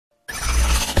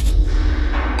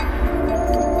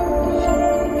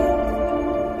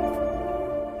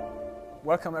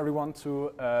welcome everyone to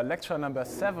lecture number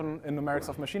 7 in Numerics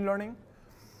of Machine Learning.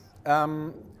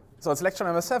 So it's lecture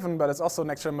number 7, but it's also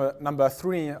lecture number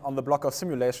 3 on the block of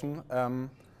simulation.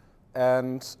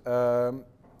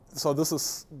 So this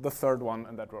is the third one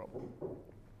in that row.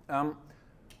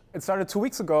 It started 2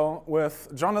 weeks ago with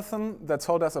Jonathan that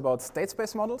told us about state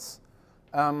space models.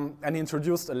 And he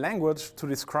introduced a language to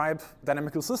describe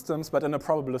dynamical systems, but in a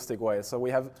probabilistic way. So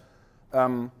we have,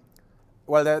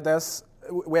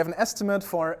 we have an estimate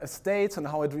for a state and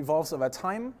how it evolves over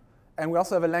time. And we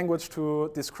also have a language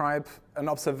to describe an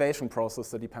observation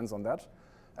process that depends on that.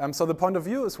 So the point of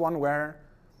view is one where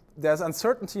there's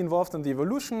uncertainty involved in the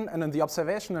evolution and in the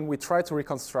observation, and we try to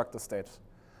reconstruct the state.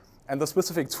 And the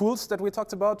specific tools that we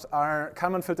talked about are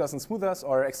Kalman filters and smoothers,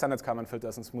 or extended Kalman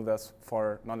filters and smoothers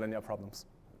for nonlinear problems.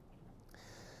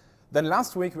 Then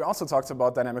last week, we also talked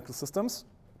about dynamical systems,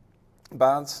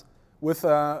 but with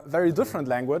a very different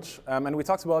language. And we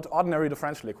talked about ordinary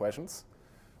differential equations,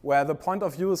 where the point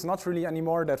of view is not really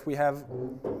anymore that we have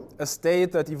a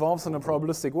state that evolves in a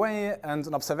probabilistic way and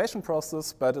an observation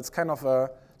process, but it's kind of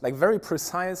a very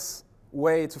precise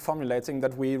way to formulating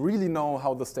that we really know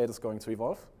how the state is going to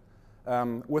evolve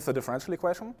with a differential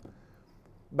equation.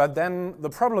 But then the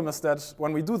problem is that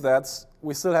when we do that,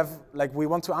 we still have, we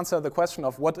want to answer the question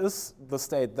of what is the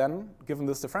state then, given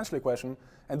this differential equation.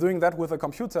 And doing that with a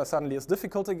computer suddenly is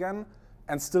difficult again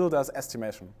and still does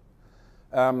estimation.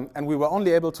 And we were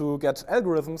only able to get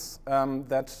algorithms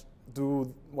that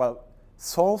do,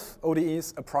 solve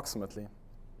ODEs approximately.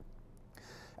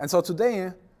 And so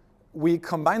today, we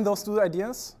combine those two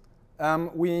ideas.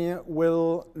 We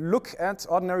will look at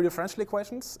ordinary differential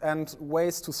equations and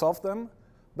ways to solve them,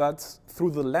 but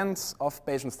through the lens of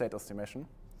Bayesian state estimation.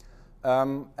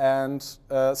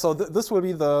 So this will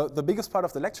be the biggest part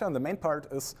of the lecture, and the main part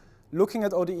is looking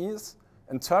at ODEs,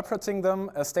 interpreting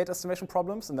them as state estimation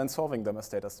problems, and then solving them as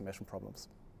state estimation problems.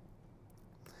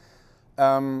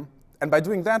 And by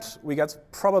doing that, we get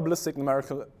probabilistic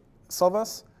numerical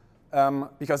solvers,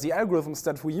 because the algorithms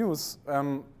that we use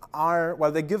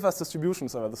they give us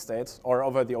distributions over the state or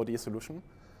over the ODE solution.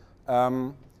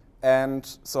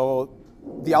 And so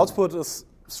the output is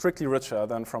strictly richer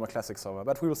than from a classic solver,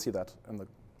 but we will see that in the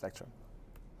lecture.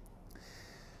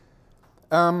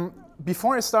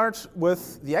 Before I start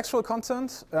with the actual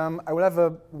content, I will have a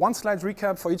one-slide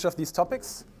recap for each of these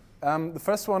topics. The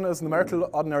first one is numerical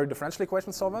ordinary differential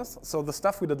equation solvers, so the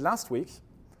stuff we did last week.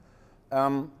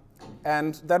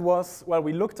 And that was,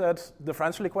 we looked at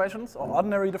differential equations, or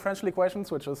ordinary differential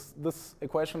equations, which is this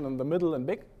equation in the middle in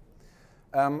big,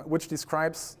 which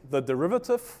describes the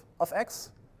derivative of x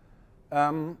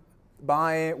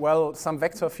by, some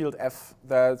vector field f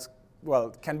that,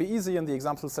 can be easy in the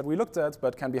examples that we looked at,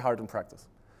 but can be hard in practice.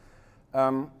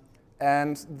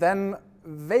 And then,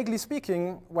 vaguely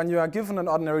speaking, when you are given an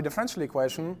ordinary differential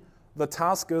equation, the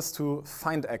task is to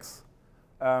find x.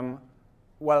 And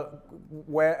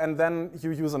then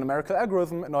you use a numerical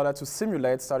algorithm in order to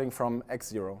simulate starting from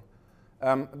x0.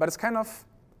 But it's kind of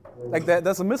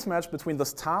there's a mismatch between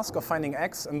this task of finding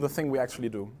x and the thing we actually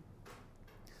do.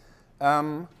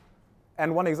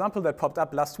 And one example that popped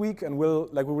up last week, and we will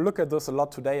look at this a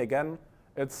lot today again,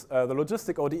 it's the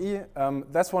logistic ODE.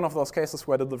 That's one of those cases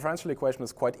where the differential equation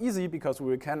is quite easy because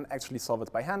we can actually solve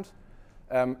it by hand.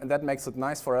 And that makes it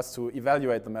nice for us to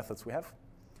evaluate the methods we have.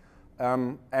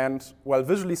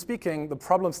 Visually speaking, the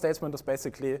problem statement is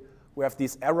basically we have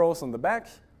these arrows on the back,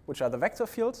 which are the vector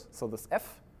field, so this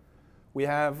f. We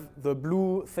have the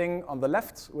blue thing on the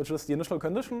left, which is the initial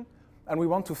condition, and we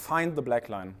want to find the black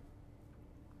line.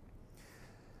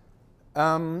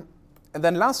 And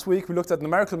then last week, we looked at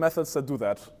numerical methods that do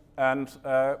that. And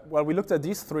we looked at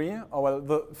these three.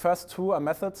 The first two are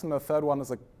methods, and the third one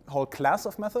is a whole class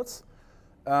of methods.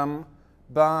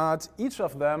 But each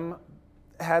of them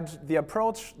had the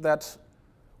approach that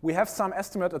we have some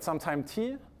estimate at some time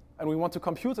t, and we want to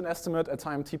compute an estimate at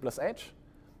time t plus h.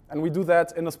 And we do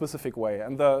that in a specific way.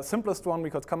 And the simplest one we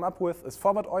could come up with is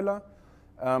forward Euler.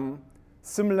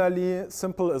 Similarly,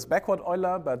 simple is backward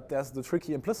Euler, but there's the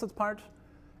tricky implicit part.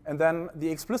 And then the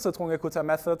explicit Runge-Kutta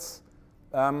methods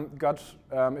got,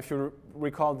 if you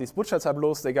recall these Butcher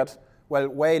tableaus, they got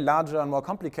way larger and more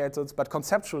complicated, but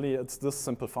conceptually it's this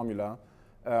simple formula.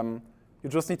 You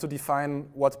just need to define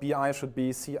what bi should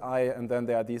be, ci, and then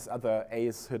there are these other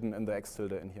a's hidden in the x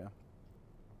tilde in here.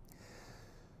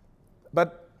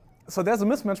 So there's a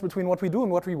mismatch between what we do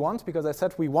and what we want, because I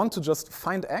said we want to just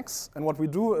find x, and what we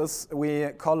do is we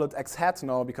call it x hat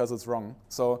now because it's wrong.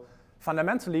 So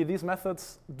fundamentally, these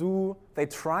methods they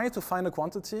try to find a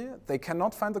quantity. They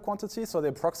cannot find the quantity, so they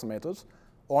approximate it.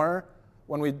 Or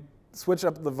when we switch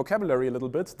up the vocabulary a little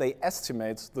bit, they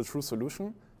estimate the true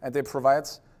solution, and they provide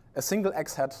a single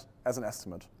x hat as an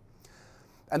estimate.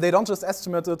 And they don't just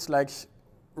estimate it like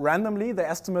randomly, they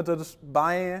estimate it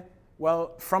by,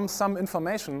 well, from some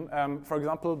information, for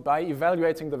example, by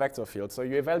evaluating the vector field. So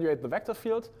you evaluate the vector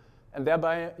field, and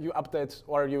thereby you update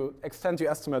or you extend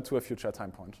your estimate to a future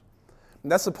time point.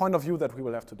 And that's the point of view that we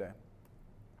will have today.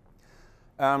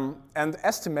 And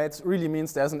estimate really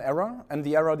means there's an error, and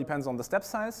the error depends on the step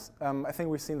size. I think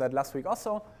we've seen that last week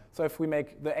also. So if we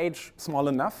make the h small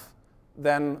enough,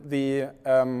 then the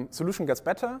solution gets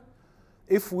better.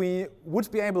 If we would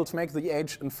be able to make the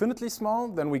h infinitely small,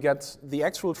 then we get the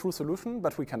actual true solution,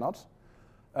 but we cannot.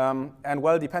 And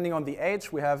well, depending on the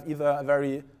h, we have either a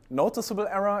very noticeable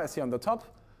error, as here on the top.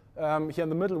 Here in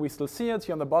the middle, we still see it.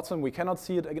 Here on the bottom, we cannot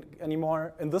see it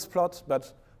anymore in this plot,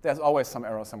 but there's always some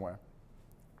error somewhere.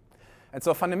 And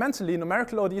so fundamentally,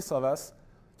 numerical ODE solvers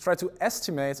try to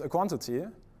estimate a quantity.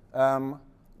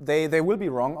 They will be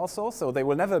wrong also, so they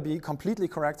will never be completely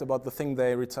correct about the thing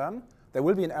they return. There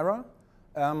will be an error,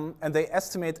 and they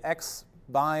estimate x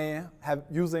by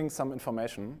using some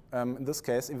information, in this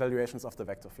case, evaluations of the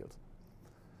vector field.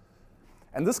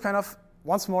 And this kind of,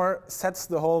 once more, sets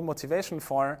the whole motivation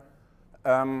for,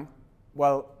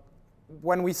 well,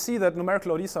 when we see that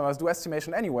numerical ODE solvers do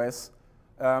estimation anyways,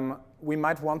 we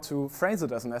might want to phrase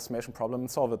it as an estimation problem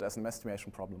and solve it as an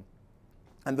estimation problem.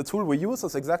 And the tool we use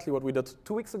is exactly what we did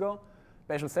 2 weeks ago,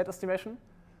 Bayesian state estimation.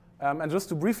 And just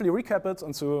to briefly recap it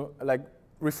and to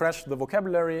refresh the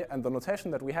vocabulary and the notation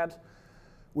that we had,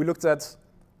 we looked at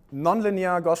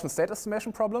nonlinear Gaussian state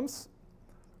estimation problems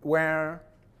where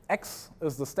x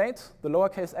is the state, the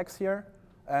lowercase x here,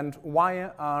 and y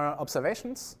are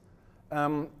observations.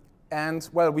 And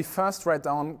well, we first write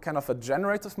down kind of a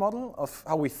generative model of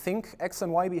how we think x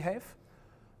and y behave.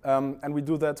 And we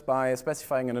do that by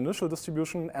specifying an initial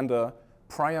distribution and a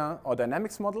prior or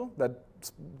dynamics model that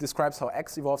describes how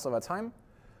x evolves over time.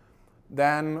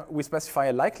 Then we specify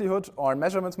a likelihood or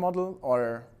measurement model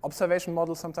or observation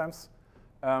model sometimes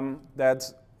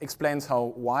that explains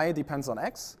how y depends on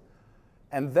x.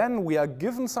 And then we are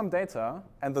given some data,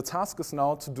 and the task is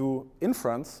now to do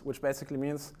inference, which basically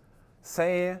means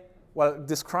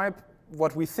describe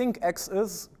what we think x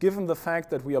is, given the fact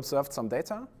that we observed some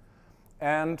data.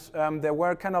 And there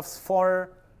were kind of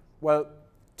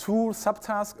two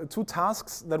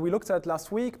tasks that we looked at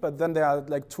last week, but then there are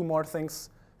 2 more things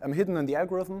hidden in the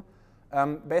algorithm.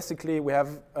 Basically, we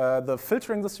have the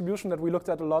filtering distribution that we looked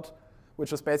at a lot,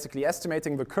 which is basically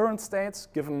estimating the current state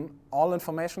given all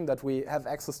information that we have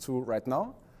access to right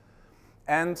now.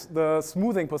 And the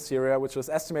smoothing posterior, which is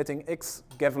estimating x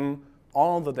given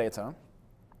all the data.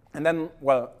 And then,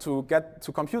 well, to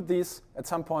compute these, at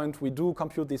some point, we do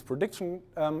compute these prediction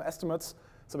estimates.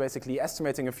 So basically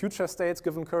estimating a future state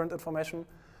given current information.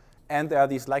 And there are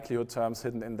these likelihood terms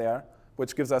hidden in there,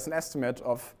 which gives us an estimate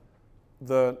of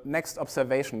the next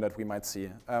observation that we might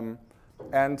see.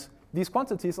 And these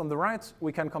quantities on the right,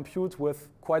 we can compute with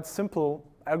quite simple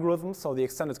algorithms, so the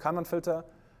extended Kalman filter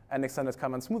and extended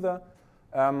Kalman smoother,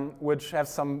 which have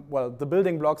some, the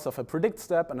building blocks of a predict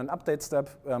step and an update step.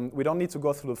 We don't need to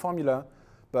go through the formula,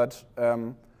 but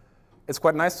it's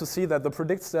quite nice to see that the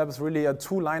predict step is really a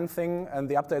 2-line thing, and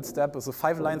the update step is a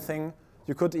 5-line thing.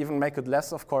 You could even make it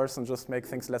less, of course, and just make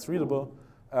things less readable.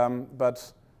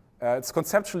 But it's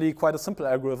conceptually quite a simple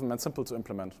algorithm and simple to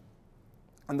implement.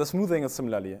 And the smoothing is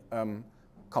similarly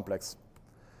complex.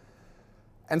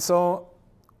 And so,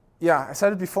 yeah, I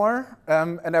said it before,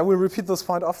 and I will repeat this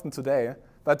point often today,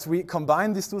 but we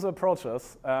combine these 2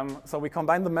 approaches. So we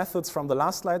combine the methods from the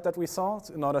last slide that we saw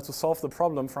in order to solve the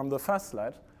problem from the first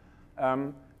slide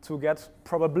to get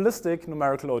probabilistic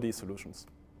numerical ODE solutions.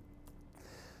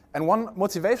 And one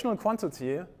motivational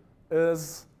quantity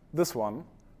is this one,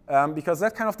 because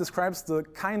that kind of describes the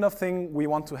kind of thing we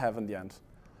want to have in the end.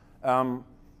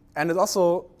 And it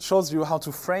also shows you how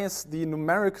to phrase the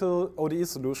numerical ODE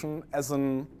solution as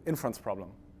an inference problem.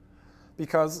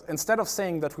 Because instead of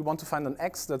saying that we want to find an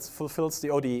x that fulfills the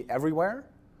ODE everywhere,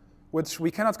 which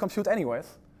we cannot compute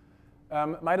anyways,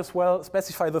 might as well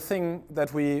specify the thing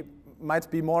that we might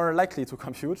be more likely to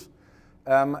compute.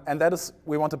 And that is,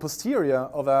 we want a posterior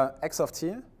of a x of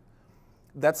t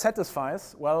that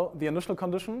satisfies, the initial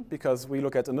condition, because we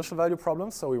look at initial value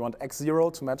problems, so we want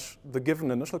x0 to match the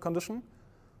given initial condition.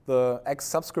 The x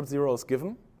subscript 0 is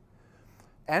given.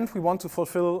 And we want to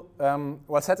fulfill,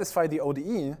 satisfy the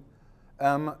ODE,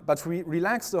 but we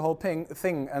relax the whole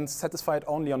thing and satisfy it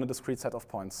only on a discrete set of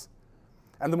points.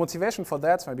 And the motivation for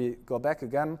that, maybe go back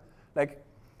again,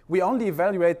 we only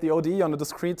evaluate the ODE on a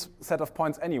discrete set of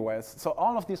points anyways. So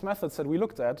all of these methods that we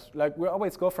looked at, like we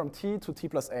always go from t to t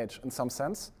plus h in some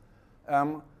sense.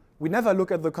 We never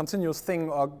look at the continuous thing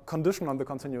or condition on the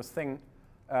continuous thing,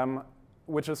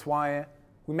 which is why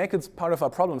we make it part of our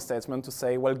problem statement to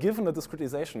say, well, given a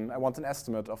discretization, I want an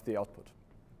estimate of the output.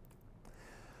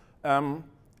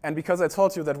 And because I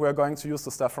told you that we're going to use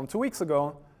the stuff from 2 weeks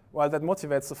ago, well, that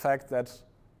motivates the fact that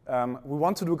we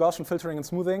want to do Gaussian filtering and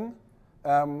smoothing.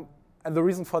 And the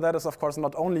reason for that is, of course,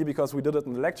 not only because we did it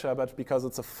in the lecture, but because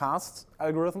it's a fast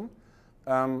algorithm.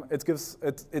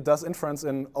 It does inference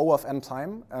in O of n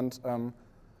time. And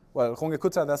well,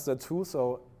 Runge-Kutta does that too,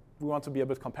 so we want to be a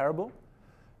bit comparable.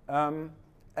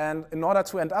 And in order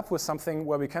to end up with something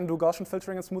where we can do Gaussian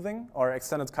filtering and smoothing, or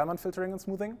extended Kalman filtering and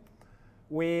smoothing,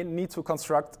 we need to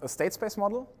construct a state space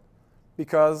model.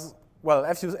 Because, well,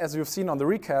 as you've seen on the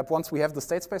recap, once we have the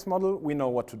state space model, we know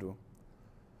what to do.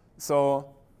 So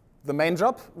the main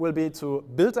job will be to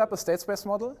build up a state space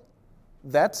model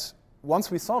that,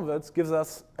 once we solve it, gives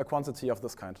us a quantity of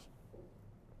this kind.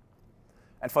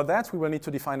 And for that, we will need to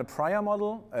define a prior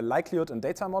model, a likelihood and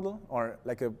data model, or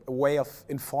like a way of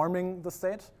informing the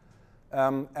state.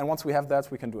 And once we have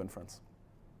that, we can do inference.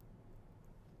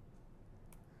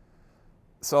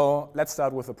 So let's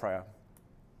start with the prior.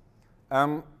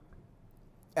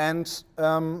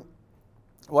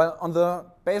 Well, on the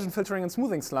Bayesian filtering and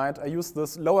smoothing slide, I used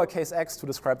this lowercase x to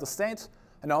describe the state,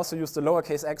 and I also used the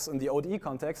lowercase x in the ODE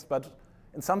context, but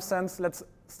in some sense, let's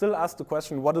still ask the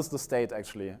question, what is the state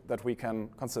actually that we can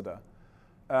consider?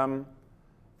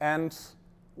 And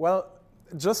well,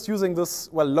 just using this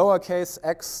lowercase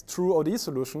x true ODE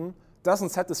solution doesn't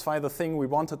satisfy the thing we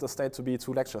wanted the state to be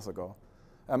 2 lectures ago.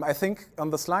 I think on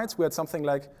the slides we had something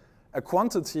like a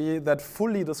quantity that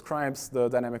fully describes the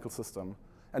dynamical system.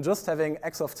 And just having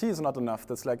x of t is not enough.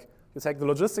 That's like, you take the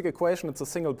logistic equation, it's a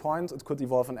single point, it could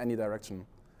evolve in any direction.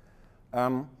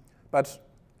 But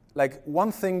like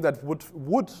one thing that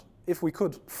would, if we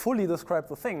could fully describe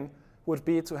the thing, would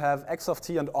be to have x of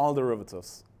t and all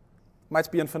derivatives. Might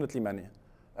be infinitely many.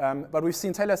 But we've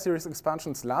seen Taylor series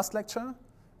expansions last lecture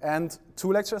and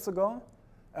 2 lectures ago.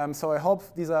 So I hope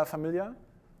these are familiar.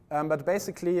 But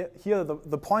basically, here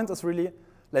the point is really,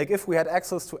 like if we had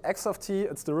access to x of t,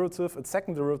 its derivative, its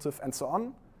second derivative, and so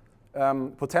on,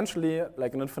 potentially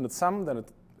like an infinite sum, then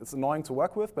it's annoying to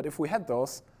work with. But if we had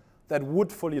those, that would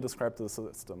fully describe the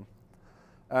system.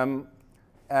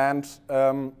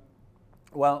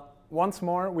 Well, once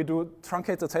more, we do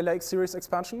truncate the Taylor series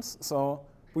expansions. So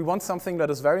we want something that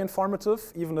is very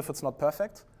informative, even if it's not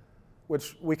perfect,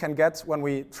 which we can get when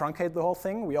we truncate the whole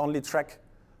thing. We only track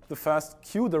the first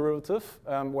q derivative,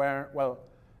 where, well,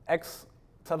 x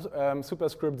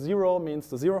superscript 0 means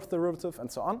the 0th derivative,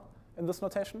 and so on in this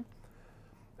notation,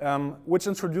 which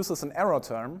introduces an error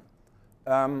term.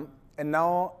 And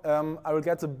now I will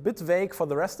get a bit vague for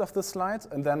the rest of this slide,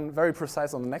 and then very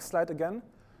precise on the next slide again.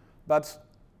 But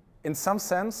in some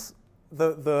sense,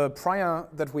 the prior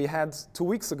that we had 2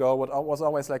 weeks ago was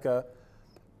always like a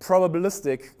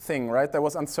probabilistic thing, right? There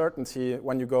was uncertainty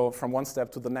when you go from one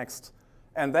step to the next.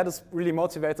 And that is really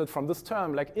motivated from this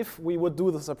term. Like if we would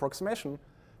do this approximation,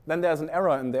 then there's an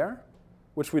error in there,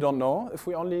 which we don't know if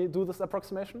we only do this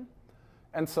approximation.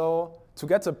 And so to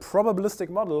get a probabilistic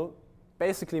model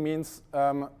basically means,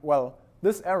 well,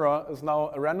 this error is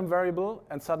now a random variable,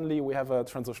 and suddenly we have a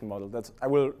transition model that I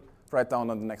will write down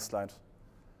on the next slide.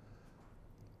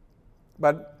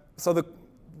 But so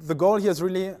the goal here is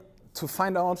really to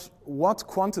find out what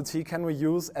quantity can we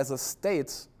use as a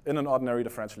state in an ordinary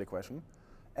differential equation.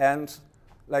 And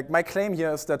like my claim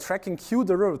here is that tracking q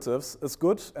derivatives is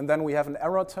good, and then we have an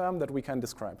error term that we can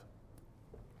describe.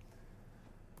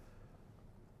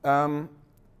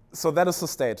 So that is the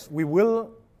state. We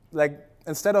will, like,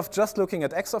 instead of just looking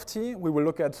at x of t, we will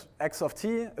look at x of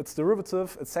t, its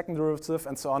derivative, its second derivative,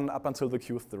 and so on up until the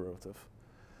qth derivative.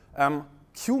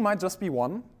 Q might just be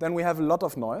 1. Then we have a lot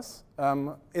of noise.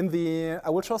 I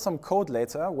will show some code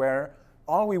later where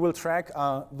all we will track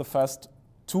are the first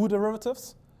 2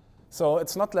 derivatives. So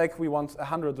it's not like we want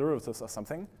 100 derivatives or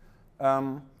something.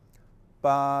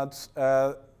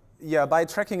 Yeah, by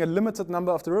tracking a limited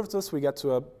number of derivatives, we get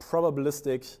to a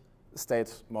probabilistic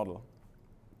state model.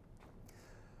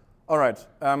 All right,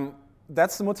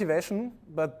 that's the motivation,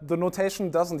 but the notation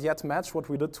doesn't yet match what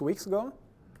we did 2 weeks ago.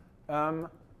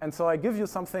 And so I give you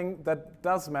something that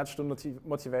does match the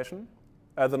motivation,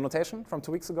 the notation from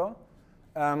 2 weeks ago.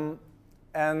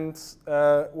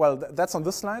 Well, that's on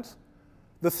this slide.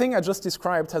 The thing I just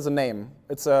described has a name.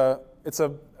 It's a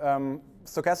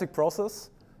stochastic process.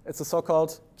 It's a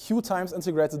so-called Q times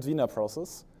integrated Wiener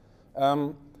process,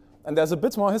 And there's a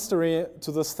bit more history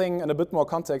to this thing and a bit more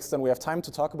context than we have time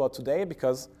to talk about today,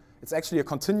 because it's actually a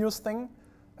continuous thing,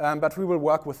 but we will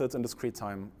work with it in discrete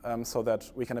time so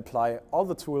that we can apply all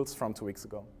the tools from 2 weeks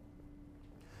ago.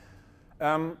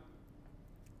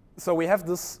 So we have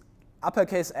this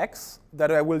uppercase X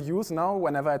that I will use now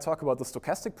whenever I talk about the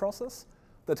stochastic process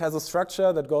that has a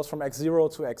structure that goes from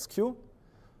x0 to xq.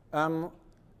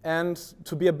 And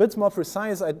to be a bit more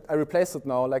precise, I replace it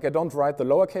now. Like, I don't write the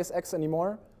lowercase x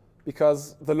anymore,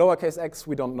 because the lowercase x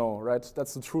we don't know, right?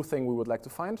 That's the true thing we would like to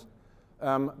find.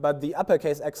 But the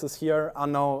uppercase x's here are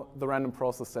now the random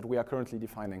process that we are currently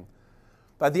defining.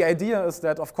 But the idea is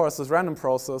that, of course, this random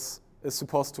process is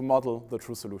supposed to model the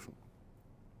true solution.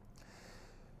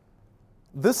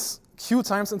 This Q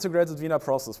times integrated Wiener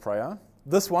process prior,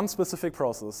 this one specific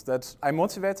process that I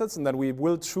motivated and that we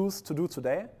will choose to do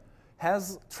today,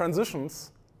 has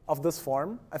transitions of this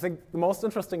form. I think the most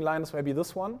interesting line is maybe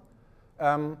this one,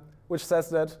 which says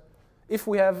that if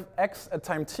we have x at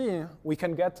time t, we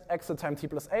can get x at time t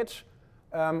plus h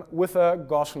with a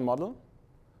Gaussian model,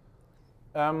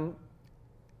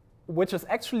 which is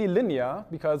actually linear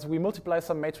because we multiply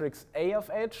some matrix A of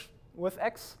h with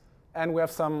x, and we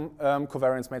have some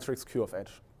covariance matrix Q of h.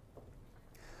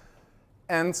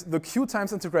 And the Q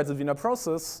times integrated Wiener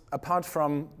process, apart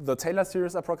from the Taylor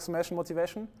series approximation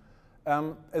motivation,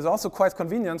 is also quite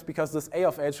convenient because this A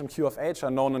of h and Q of h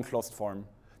are known in closed form.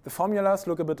 The formulas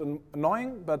look a bit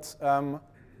annoying, but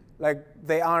like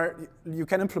they are, you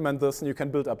can implement this and you can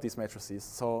build up these matrices.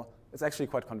 So it's actually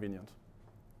quite convenient.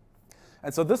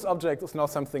 And so this object is now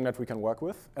something that we can work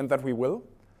with and that we will.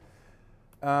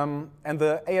 And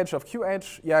the AH of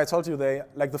QH, yeah, I told you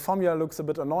the formula looks a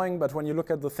bit annoying, but when you look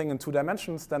at the thing in 2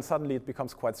 dimensions, then suddenly it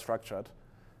becomes quite structured.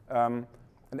 And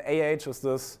AH is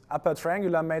this upper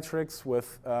triangular matrix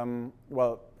with,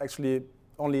 well, actually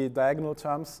only diagonal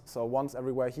terms, so ones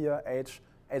everywhere here, h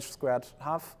squared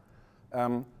half,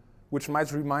 which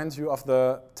might remind you of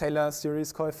the Taylor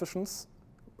series coefficients,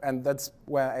 and that's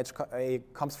where A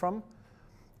comes from.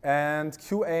 And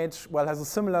QH, well, has a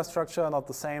similar structure, not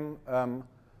the same,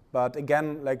 but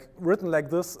again, like written like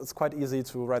this, it's quite easy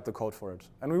to write the code for it.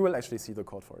 And we will actually see the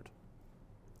code for it.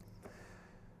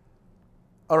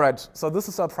 All right, so this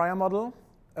is our prior model.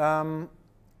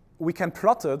 We can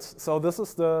plot it. So this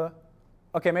is the,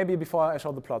 OK, maybe before I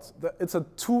show the plot. It's a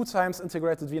 2 times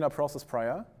integrated Wiener process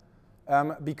prior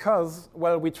because,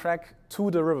 well, we track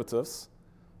 2 derivatives.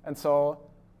 And so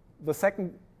the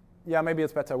second, yeah, maybe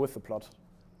it's better with the plot.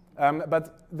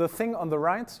 But the thing on the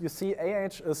right, you see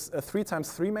AH is a 3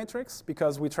 times 3 matrix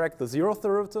because we track the 0th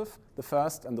derivative, the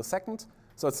first, and the second.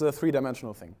 So it's a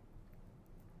 3-dimensional thing.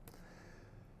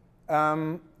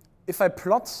 If I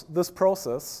plot this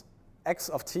process, x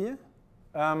of t,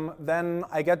 then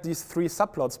I get these 3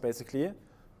 subplots, basically.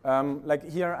 Like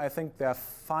here, I think there are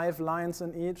 5 lines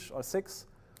in each, or 6.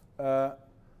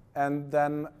 And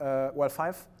then, well,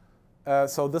 5.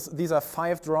 So these are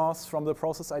 5 draws from the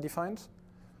process I defined.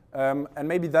 And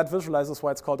maybe that visualizes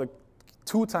why it's called a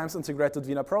 2 times integrated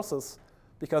Wiener process,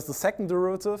 because the second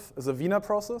derivative is a Wiener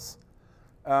process,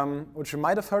 which you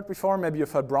might have heard before. Maybe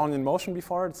you've heard Brownian motion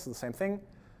before. It's the same thing.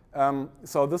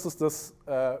 So this is this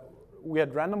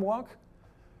weird random walk.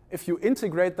 If you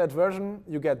integrate that version,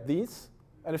 you get these.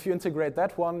 And if you integrate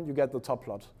that one, you get the top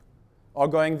plot. Or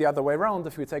going the other way around,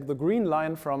 if we take the green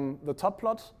line from the top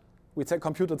plot, we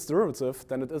compute its derivative,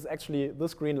 then it is actually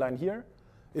this green line here.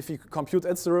 If you compute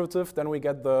its derivative, then we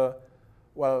get the,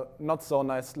 well, not so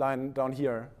nice line down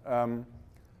here.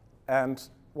 And,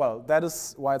 well, that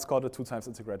is why it's called a 2 times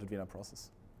integrated Wiener process.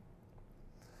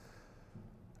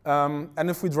 And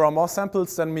if we draw more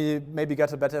samples, then we maybe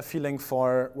get a better feeling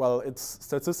for, well, its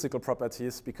statistical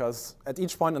properties, because at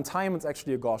each point in time, it's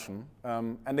actually a Gaussian.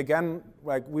 And again,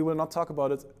 like, we will not talk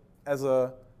about it as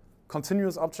a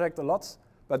continuous object a lot,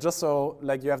 but just so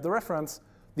like you have the reference,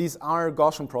 these are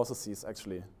Gaussian processes,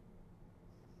 actually.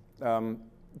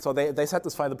 So they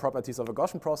satisfy the properties of a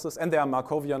Gaussian process, and they are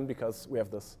Markovian because we have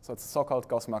this. So it's a so-called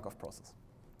Gauss-Markov process.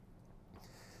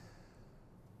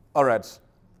 All right.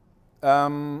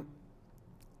 And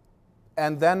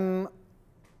then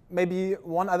maybe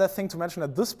one other thing to mention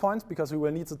at this point, because we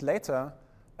will need it later.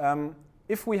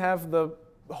 If we have the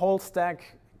whole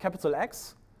stack capital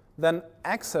X, then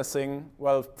accessing,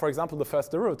 well, for example, the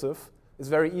first derivative is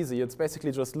very easy. It's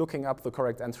basically just looking up the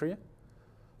correct entry,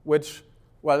 which,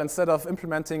 well, instead of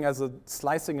implementing as a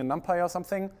slicing in NumPy or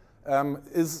something,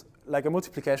 is like a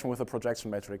multiplication with a projection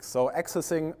matrix. So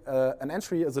accessing an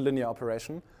entry is a linear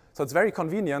operation. So it's very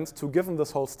convenient to, given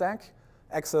this whole stack,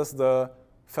 access the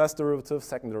first derivative,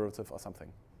 second derivative, or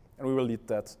something. And we will lead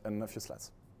that in a few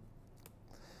slides.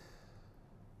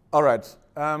 All right.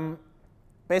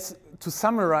 To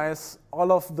summarize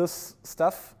all of this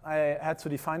stuff I had to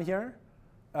define here,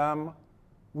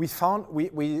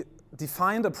 we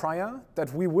defined a prior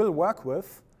that we will work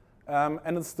with,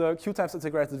 and it's the Q times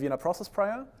integrated Wiener process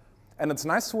prior. And it's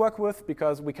nice to work with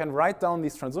because we can write down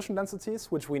these transition densities,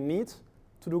 which we need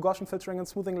to do Gaussian filtering and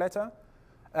smoothing later.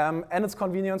 And it's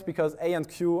convenient because A and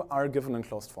Q are given in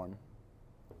closed form.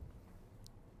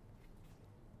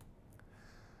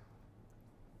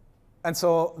 And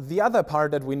so the other part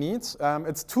that we need,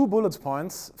 it's 2 bullet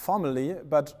points formally,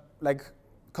 but like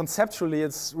conceptually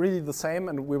it's really the same,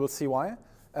 and we will see why.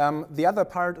 The other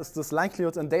part is this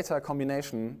likelihood and data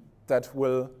combination that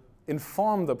will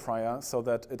inform the prior so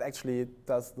that it actually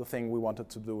does the thing we wanted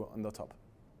to do on the top.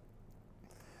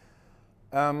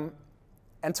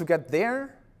 And to get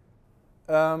there,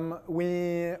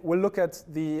 we will look at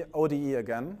the ODE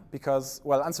again, because,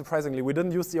 well, unsurprisingly, we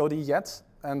didn't use the ODE yet,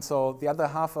 and so the other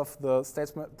half of the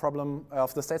state problem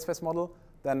of the state space model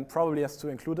then probably has to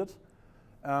include it.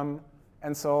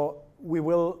 And so we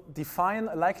will define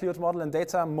a likelihood model and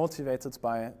data motivated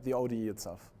by the ODE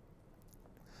itself.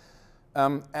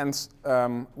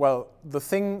 Well, the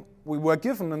thing we were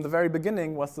given in the very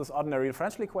beginning was this ordinary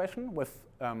differential equation with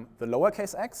the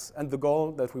lowercase x and the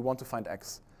goal that we want to find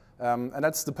x. And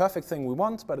that's the perfect thing we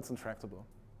want, but it's intractable.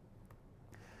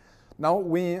 Now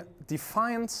we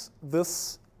defined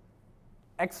this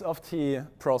x of t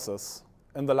process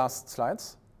in the last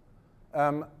slides.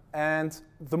 And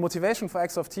the motivation for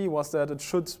x of t was that it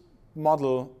should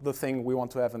model the thing we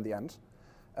want to have in the end.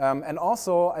 And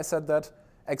also I said that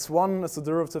x1 is the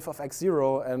derivative of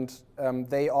x0, and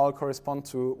they all correspond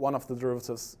to one of the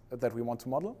derivatives that we want to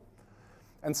model.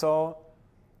 And so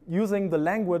using the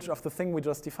language of the thing we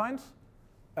just defined,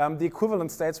 the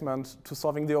equivalent statement to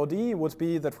solving the ODE would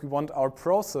be that we want our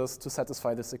process to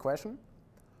satisfy this equation.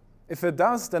 If it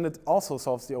does, then it also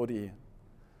solves the ODE.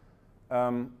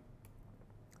 And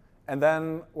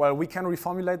then, well, we can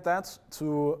reformulate that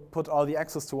to put all the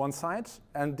x's to one side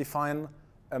and define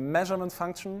a measurement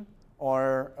function,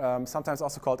 or sometimes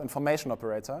also called information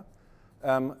operator,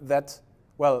 that,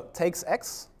 well, takes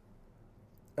x,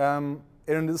 it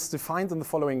is defined in the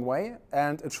following way,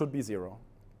 and it should be 0.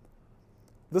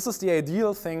 This is the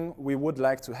ideal thing we would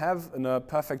like to have in a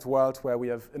perfect world where we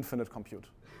have infinite compute.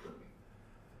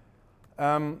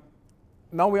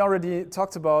 Now we already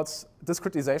talked about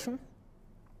discretization.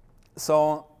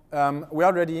 So we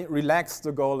already relaxed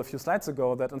the goal a few slides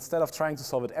ago that instead of trying to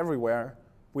solve it everywhere,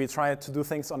 we try to do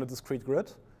things on a discrete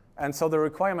grid. And so the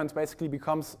requirement basically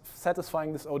becomes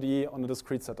satisfying this ODE on a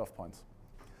discrete set of points.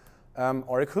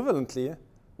 Or equivalently,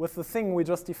 with the thing we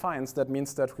just defined, that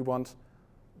means that we want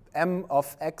m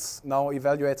of x now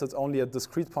evaluated only at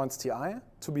discrete points ti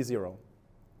to be 0.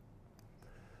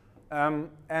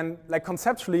 And like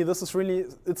conceptually, this is really,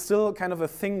 it's still kind of a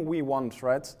thing we want,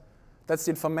 right? That's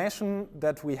the information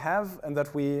that we have and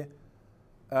that we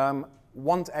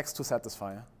want x to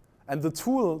satisfy. And the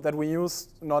tool that we use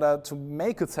in order to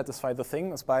make it satisfy the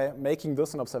thing is by making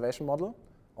this an observation model,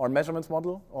 or measurement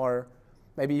model, or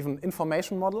maybe even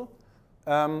information model,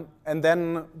 and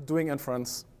then doing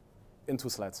inference in 2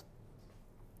 slides.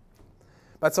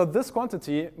 But so this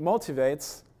quantity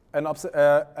motivates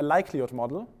a likelihood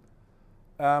model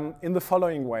in the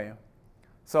following way.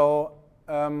 So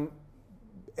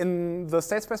in the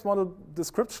state space model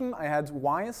description, I had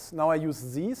y's. Now I use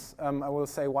z's. I will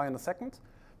say y in a second.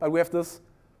 But we have this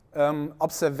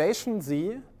observation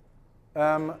z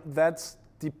that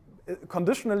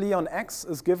conditionally on x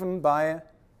is given by,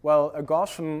 well, a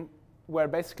Gaussian, where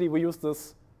basically we use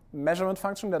this measurement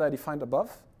function that I defined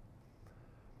above.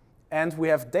 And we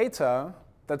have data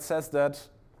that says that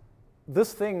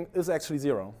this thing is actually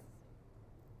 0.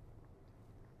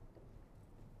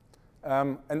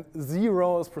 And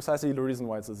 0 is precisely the reason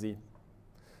why it's a z.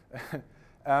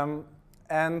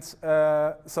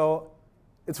 So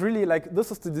it's really like,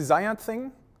 this is the desired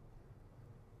thing.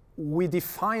 We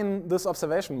define this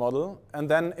observation model, and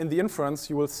then in the inference,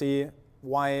 you will see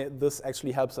why this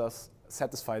actually helps us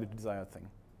satisfy the desired thing.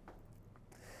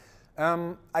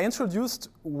 I introduced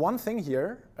one thing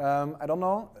here. I don't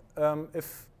know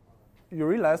if you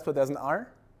realized, but there's an R.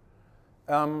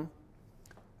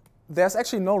 There's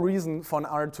actually no reason for an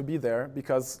R to be there,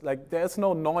 because like there is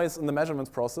no noise in the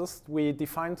measurement process. We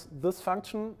defined this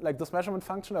function, like this measurement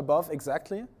function above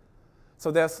exactly.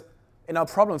 So there's, in our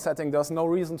problem setting, there's no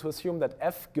reason to assume that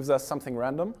f gives us something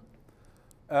random.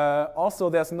 Also,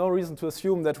 there's no reason to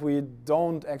assume that we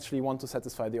don't actually want to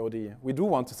satisfy the ODE. We do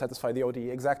want to satisfy the ODE,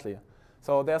 exactly.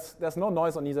 So there's no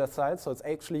noise on either side, so it's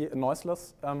actually a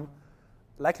noiseless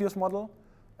likelihood model,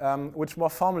 which more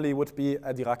formally would be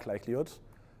a Dirac likelihood.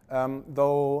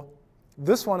 Though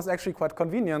this one is actually quite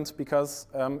convenient because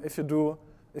if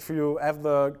you have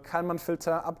the Kalman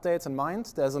filter update in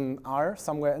mind, there's an R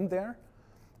somewhere in there,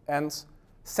 and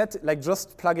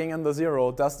just plugging in the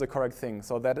 0 does the correct thing.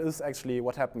 So that is actually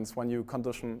what happens when you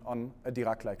condition on a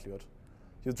Dirac likelihood.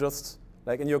 You just,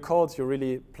 in your code, you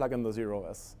really plug in the 0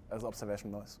 as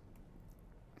observation noise.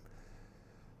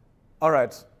 All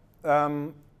right.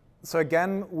 So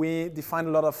again, we defined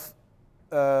a lot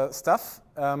of stuff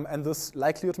and this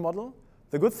likelihood model.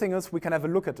 The good thing is we can have a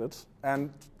look at it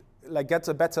and get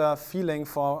a better feeling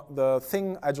for the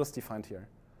thing I just defined here.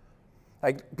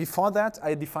 Before that,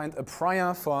 I defined a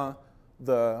prior for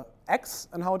the x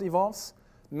and how it evolves.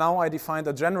 Now I defined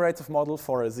a generative model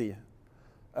for a z.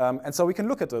 And so we can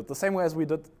look at it the same way as we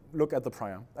did look at the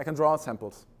prior. I can draw out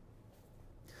samples.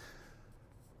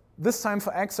 This time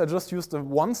for x, I just used a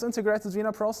once integrated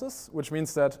Wiener process, which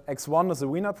means that x1 is a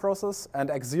Wiener process and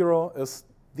x0 is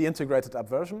the integrated up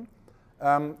version.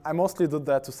 I mostly did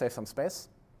that to save some space.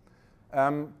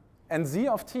 And z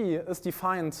of t is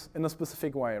defined in a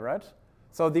specific way, right?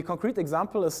 So the concrete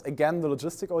example is, again, the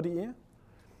logistic ODE.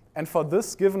 And for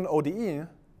this given ODE,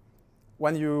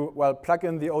 when you plug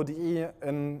in the ODE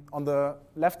on the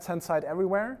left-hand side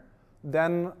everywhere,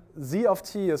 then z of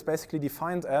t is basically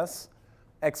defined as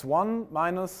x1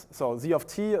 minus, so z of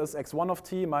t is x1 of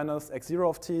t minus x0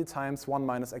 of t times 1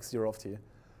 minus x0 of t.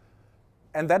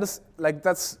 And that is,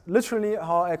 that's literally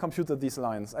how I computed these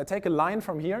lines. I take a line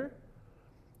from here,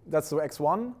 that's the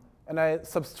x1, and I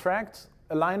subtract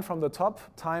a line from the top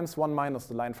times 1 minus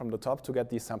the line from the top to get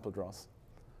these sample draws.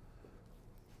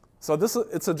 So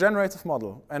it's a generative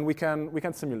model, and we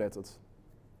can simulate it.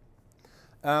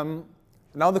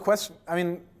 Now the question,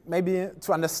 maybe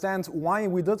to understand why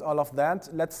we did all of that,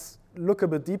 let's look a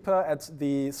bit deeper at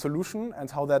the solution and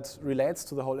how that relates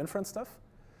to the whole inference stuff.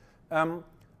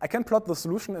 I can plot the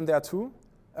solution in there too.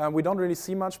 We don't really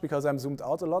see much because I'm zoomed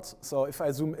out a lot. So if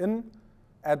I zoom in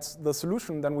at the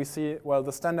solution, then we see,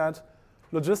 the standard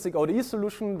logistic ODE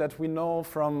solution that we know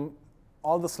from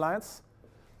all the slides.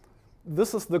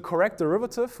 This is the correct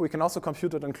derivative. We can also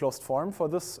compute it in closed form for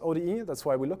this ODE. That's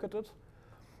why we look at it.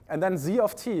 And then z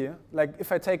of t,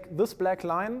 if I take this black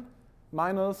line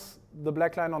minus the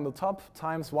black line on the top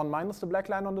times 1 minus the black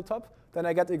line on the top, then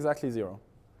I get exactly 0.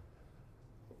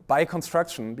 By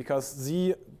construction, because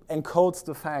z encodes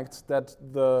the fact that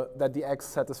the x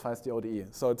satisfies the ODE.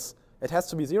 So it has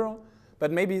to be 0.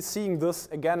 But maybe seeing this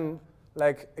again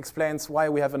explains why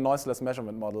we have a noiseless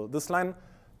measurement model. This line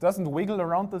doesn't wiggle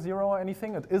around the 0 or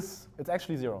anything. It's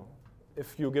actually 0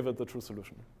 if you give it the true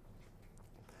solution.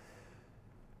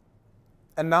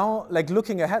 And now,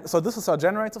 looking ahead, so this is our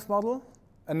generative model.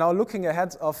 And now looking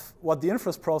ahead of what the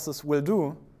inference process will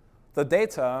do, the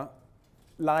data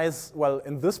lies,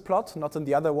 in this plot, not in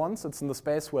the other ones. It's in the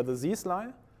space where the z's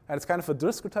lie. And it's kind of a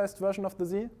discretized version of the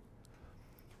z.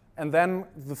 And then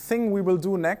the thing we will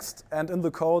do next, and in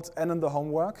the code and in the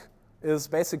homework, is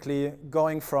basically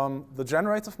going from the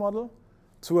generative model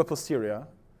to a posterior,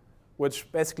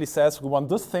 which basically says we want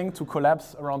this thing to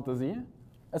collapse around the z.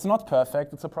 It's not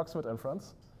perfect. It's approximate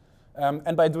inference.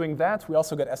 And by doing that, we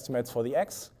also get estimates for the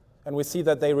x. And we see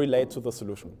that they relate to the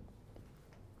solution.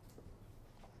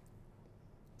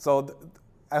 So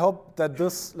I hope that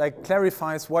this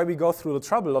clarifies why we go through the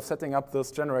trouble of setting up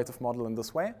this generative model in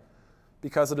this way,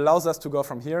 because it allows us to go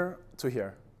from here to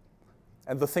here.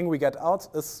 And the thing we get out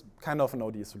is kind of an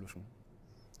ODE solution.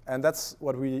 And that's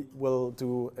what we will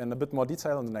do in a bit more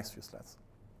detail in the next few slides.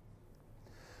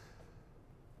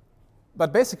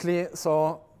 But basically,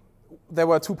 so there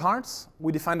were two parts.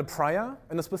 We defined a prior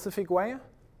in a specific way,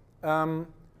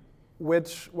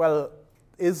 which,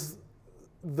 is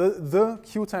the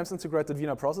Q times integrated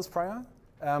Wiener process prior.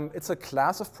 It's a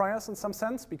class of priors in some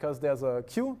sense, because there's a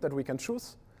Q that we can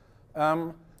choose.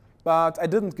 But I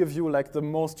didn't give you the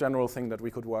most general thing that we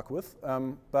could work with.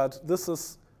 But this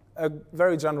is a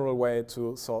very general way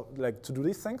to to do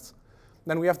these things.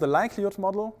 Then we have the likelihood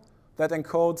model that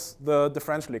encodes the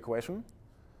differential equation.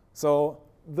 So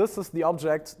this is the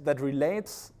object that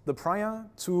relates the prior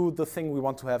to the thing we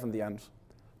want to have in the end.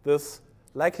 This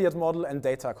likelihood model and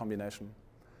data combination.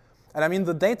 And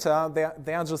the data,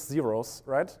 they are just zeros,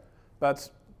 right? But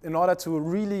in order to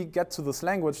really get to this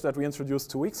language that we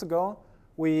introduced 2 weeks ago,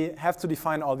 we have to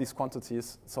define all these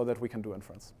quantities so that we can do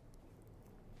inference.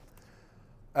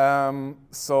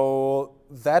 So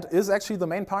that is actually the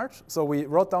main part. So we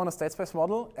wrote down a state space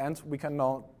model, and we can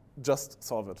now just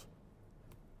solve it.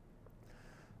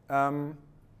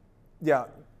 Yeah,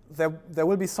 there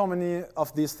will be so many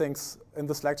of these things in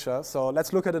this lecture. So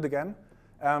let's look at it again.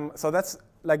 So that's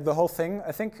the whole thing.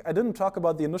 I think I didn't talk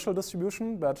about the initial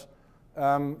distribution, but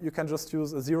you can just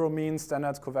use a zero mean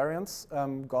standard covariance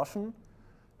Gaussian.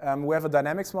 We have a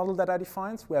dynamics model that I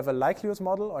defined. We have a likelihood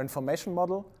model or information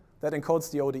model that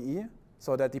encodes the ODE,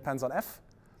 so that depends on F.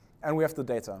 And we have the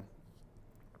data.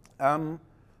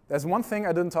 There's one thing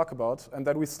I didn't talk about and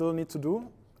that we still need to do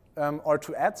or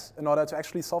to add in order to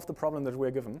actually solve the problem that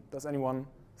we're given. Does anyone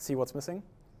see what's missing?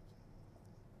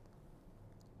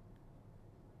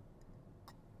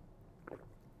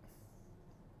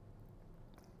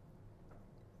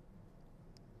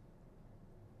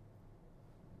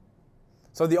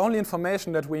 So the only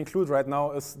information that we include right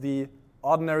now is the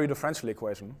ordinary differential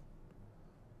equation.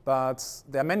 But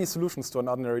there are many solutions to an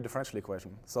ordinary differential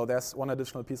equation. So there's one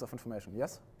additional piece of information.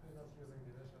 Yes? We're not using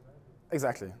the initial value.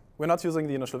 Exactly. We're not using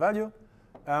the initial value.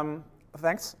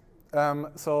 Thanks.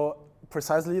 So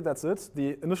precisely, that's it.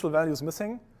 The initial value is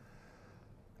missing.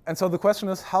 And so the question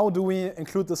is, how do we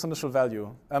include this initial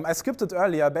value? I skipped it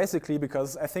earlier, basically,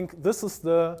 because I think this is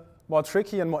the more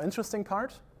tricky and more interesting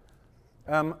part.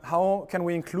 How can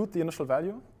we include the initial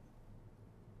value?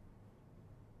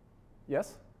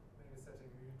 Yes? Maybe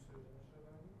setting mu to the initial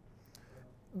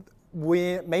value?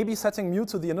 We may be setting mu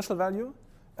to the initial value.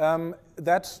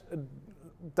 That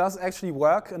does actually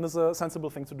work and is a sensible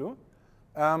thing to do.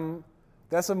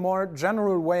 There's a more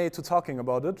general way to talking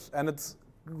about it, and it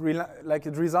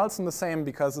results in the same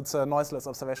because it's a noiseless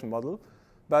observation model.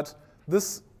 But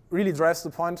this really drives the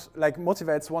point,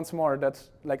 motivates once more that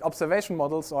observation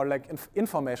models or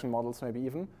information models maybe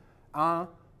even are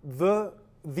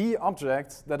the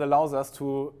object that allows us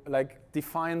to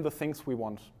define the things we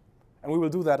want. And we will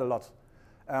do that a lot.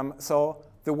 So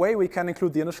the way we can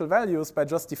include the initial value is by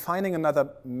just defining another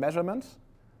measurement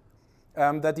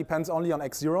that depends only on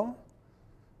x0.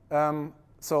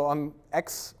 So on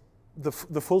x,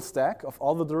 the full stack of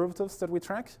all the derivatives that we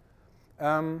track.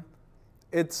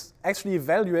 It actually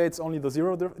evaluates only the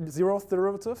zeroth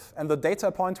derivative, and the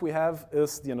data point we have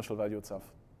is the initial value itself.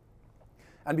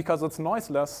 And because it's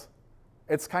noiseless,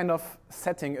 it's kind of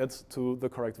setting it to the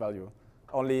correct value,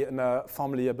 only in a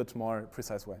formally a bit more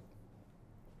precise way.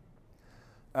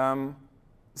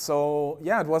 So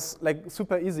yeah, it was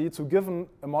super easy to, given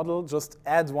a model, just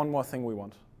add one more thing we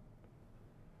want.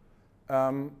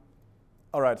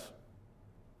 All right.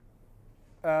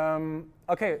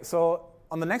 OK, so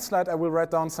on the next slide, I will write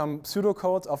down some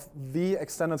pseudocode of the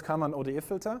extended Kalman ODE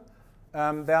filter.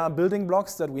 There are building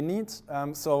blocks that we need.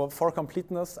 So for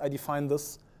completeness, I define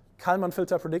this Kalman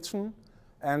filter prediction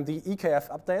and the EKF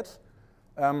update.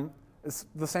 It's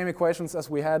the same equations as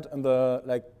we had in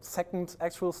the second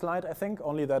actual slide, I think,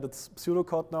 only that it's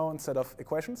pseudocode now instead of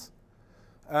equations.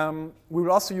 We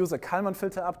will also use a Kalman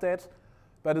filter update,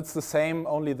 but it's the same,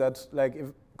 only that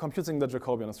if computing the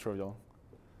Jacobian is trivial.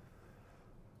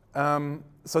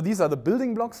 So these are the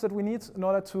building blocks that we need in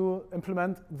order to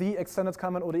implement the extended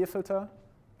Kalman ODE filter.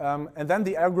 And then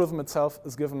the algorithm itself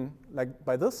is given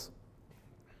by this.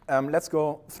 Let's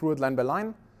go through it line by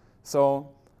line.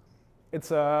 So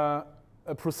it's a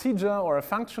procedure or a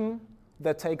function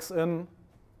that takes in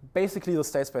basically the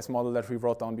state space model that we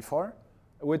wrote down before,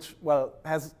 which,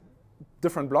 has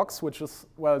different blocks, which is,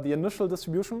 the initial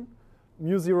distribution,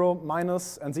 mu0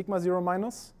 minus and sigma0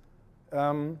 minus.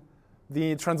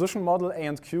 The transition model A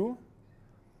and Q,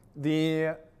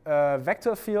 the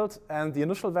vector field and the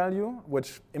initial value,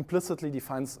 which implicitly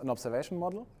defines an observation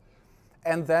model,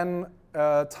 and then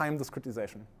time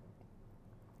discretization.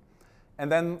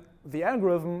 And then the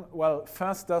algorithm,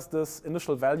 first does this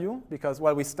initial value, because,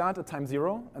 we start at time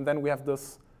 0, and then we have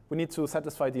this, we need to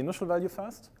satisfy the initial value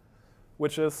first,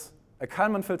 which is a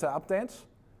Kalman filter update,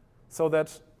 so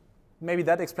that maybe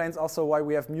that explains also why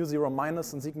we have mu0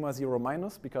 minus and sigma0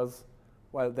 minus, because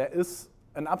there is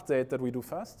an update that we do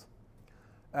first.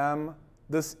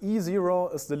 This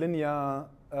E0 is the linear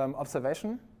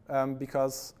observation,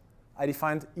 because I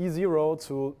defined E0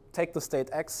 to take the state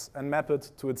x and map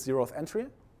it to its 0th entry.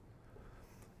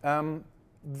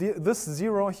 This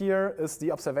 0 here is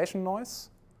the observation noise,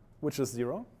 which is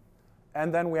 0.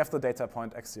 And then we have the data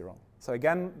point x0. So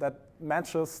again, that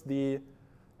matches the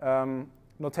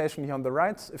notation here on the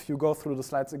right. If you go through the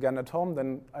slides again at home,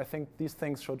 then I think these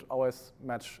things should always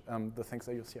match the things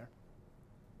I use here.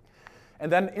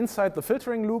 And then inside the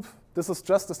filtering loop, this is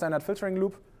just a standard filtering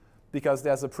loop, because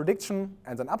there's a prediction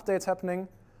and an update happening.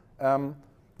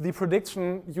 The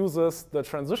prediction uses the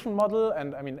transition model,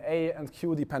 and A and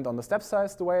Q depend on the step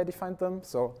size, the way I defined them.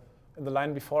 So in the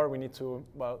line before, we need to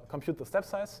compute the step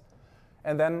size.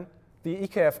 And then the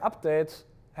EKF update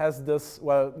has this,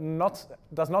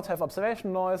 does not have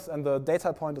observation noise, and the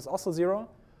data point is also 0.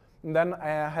 And then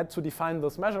I had to define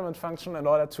this measurement function in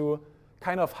order to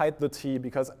kind of hide the t,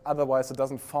 because otherwise it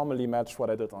doesn't formally match what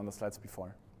I did on the slides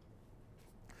before.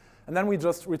 And then we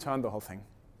just return the whole thing.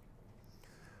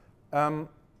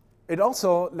 It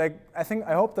also,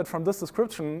 I hope that from this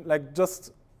description,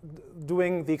 just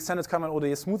doing the extended command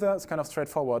ODE smoother is kind of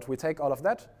straightforward. We take all of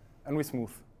that and we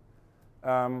smooth.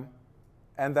 And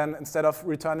then instead of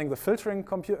returning the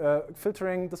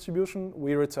filtering distribution,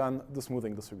 we return the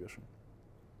smoothing distribution.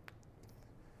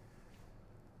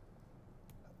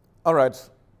 All right.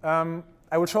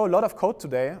 I will show a lot of code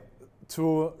today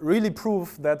to really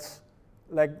prove that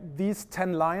these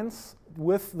 10 lines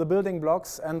with the building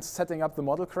blocks and setting up the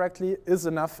model correctly is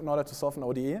enough in order to solve an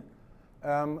ODE.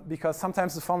 Because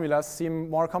sometimes the formulas seem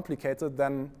more complicated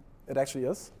than it actually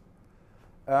is.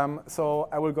 So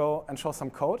I will go and show some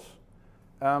code.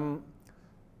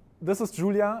 This is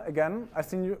Julia again. I've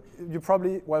seen you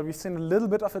probably, well, we've seen a little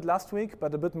bit of it last week,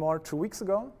 but a bit more 2 weeks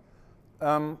ago.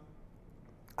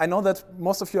 I know that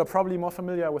most of you are probably more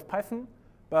familiar with Python,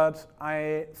 but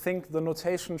I think the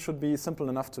notation should be simple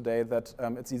enough today that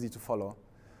it's easy to follow.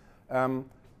 That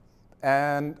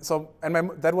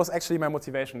was actually my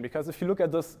motivation, because if you look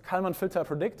at this Kalman filter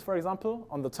predict, for example,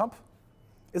 on the top,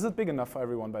 is it big enough for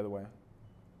everyone, by the way?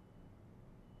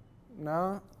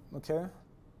 No? OK.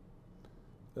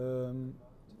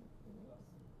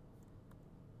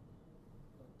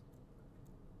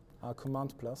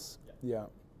 Command plus? Yeah.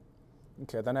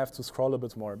 OK, then I have to scroll a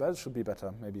bit more, but it should be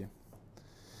better, maybe.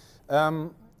 All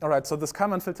right, so this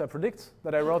Kalman filter predict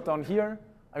that I wrote down here,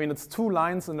 I mean, it's 2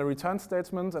 lines in the return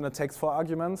statement, and it takes 4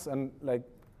 arguments, and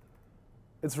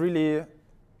it's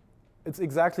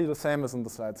exactly the same as in the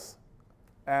slides.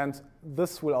 And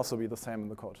this will also be the same in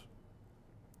the code,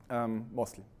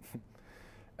 mostly.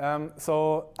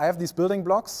 So I have these building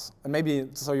blocks, and maybe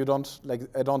so you don't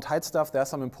I don't hide stuff. There are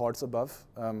some imports above,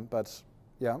 but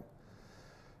yeah.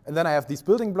 And then I have these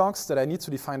building blocks that I need to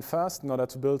define first in order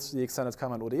to build the extended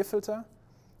command ODE filter.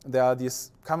 There are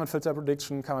these command filter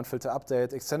prediction, command filter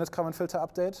update, extended command filter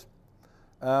update.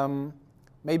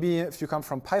 Maybe if you come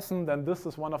from Python, then this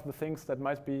is one of the things that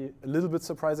might be a little bit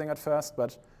surprising at first,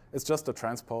 but it's just a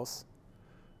transpose.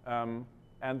 And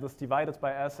this divided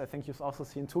by s, I think you've also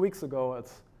seen 2 weeks ago.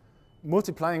 It's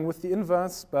multiplying with the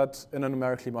inverse, but in a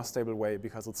numerically more stable way,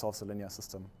 because it solves a linear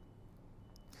system.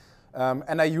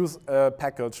 And I use a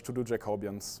package to do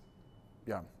Jacobians.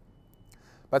 Yeah.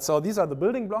 But so these are the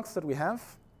building blocks that we have.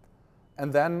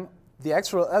 And then the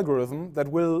actual algorithm that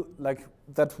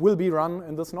will be run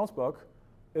in this notebook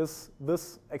is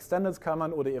this extended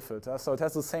command ODE filter. So it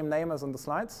has the same name as in the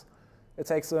slides. It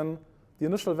takes in the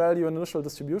initial value and initial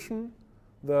distribution,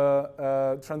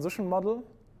 the transition model,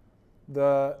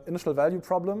 the initial value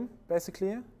problem,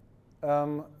 basically.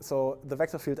 So the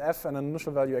vector field f and an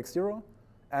initial value x0,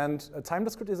 and a time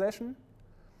discretization.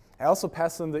 I also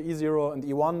pass in the e0 and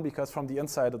e1 because from the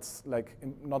inside it's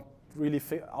not really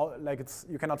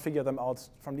you cannot figure them out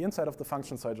from the inside of the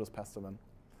function, so I just pass them in.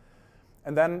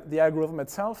 And then the algorithm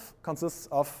itself consists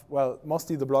of, well,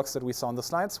 mostly the blocks that we saw on the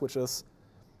slides, which is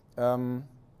one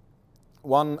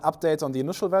update on the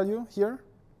initial value here,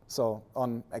 so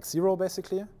on x0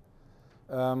 basically.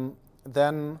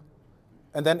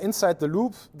 And then inside the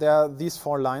loop, there are these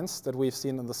 4 lines that we've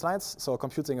seen in the slides. So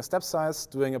computing a step size,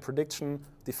 doing a prediction,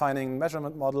 defining a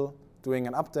measurement model, doing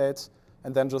an update,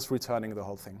 and then just returning the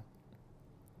whole thing.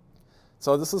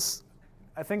 So this is,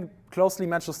 I think, closely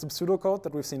matches the pseudocode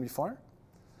that we've seen before.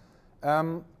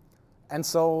 And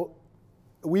so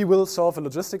we will solve a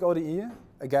logistic ODE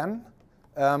again.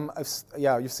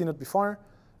 You've seen it before.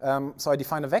 So I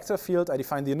define a vector field. I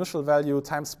define the initial value,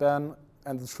 time span,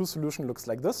 and the true solution looks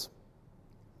like this.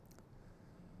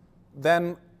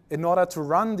 Then, in order to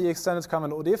run the extended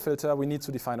command ODE filter, we need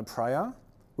to define a prior.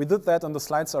 We did that on the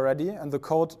slides already, and the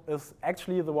code is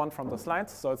actually the one from the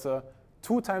slides. So it's a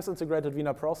 2 times integrated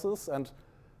Wiener process. And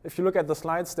if you look at the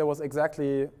slides, there was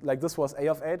exactly, this was A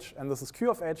of h, and this is Q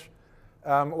of h.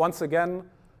 Once again,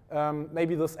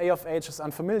 maybe this A of h is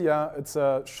unfamiliar. It's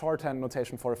a shorthand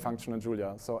notation for a function in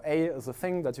Julia. So A is a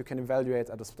thing that you can evaluate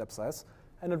at a step size,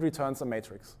 and it returns a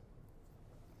matrix.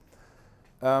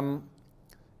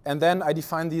 And then I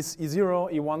define these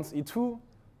E0, E1s,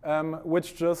 E2,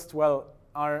 which just,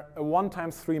 are a 1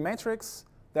 times 3 matrix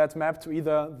that map to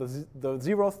either the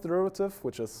 0th derivative,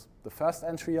 which is the first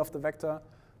entry of the vector,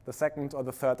 the second or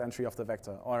the third entry of the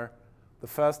vector, or the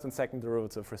first and second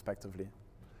derivative, respectively.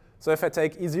 So if I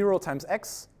take E0 times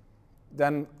x,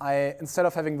 then instead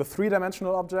of having the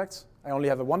 3-dimensional object, I only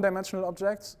have a 1-dimensional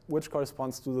object, which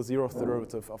corresponds to the 0th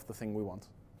derivative of the thing we want.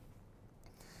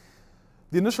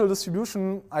 The initial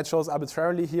distribution I chose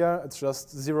arbitrarily here. It's just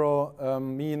 0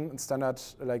 mean and standard,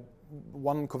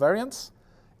 1 covariance.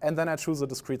 And then I choose a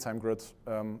discrete time grid,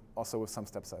 also with some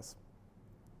step size.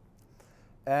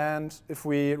 And if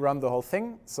we run the whole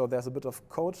thing, so there's a bit of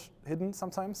code hidden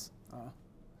sometimes.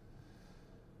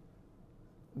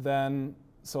 Then,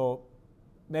 so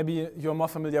maybe you're more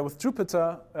familiar with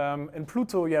Jupyter. In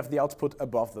Pluto, you have the output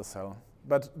above the cell.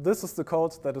 But this is the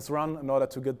code that is run in order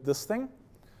to get this thing.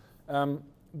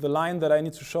 The line that I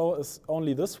need to show is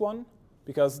only this one,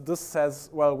 because this says,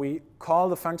 well, we call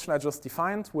the function I just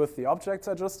defined with the objects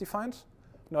I just defined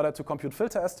in order to compute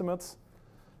filter estimates.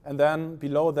 And then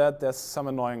below that, there's some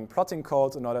annoying plotting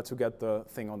code in order to get the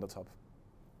thing on the top.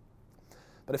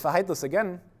 But if I hide this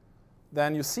again,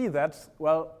 then you see that,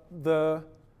 well,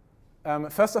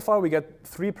 first of all, we get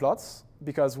 3 plots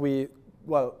because we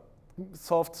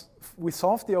solved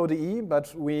the ODE,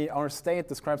 but our state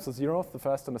describes the zeroth, the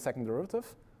first and the second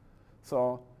derivative.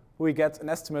 So we get an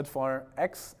estimate for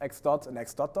x, x dot, and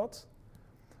x dot dot.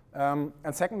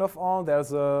 And second of all,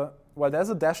 there's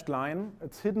a dashed line.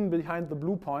 It's hidden behind the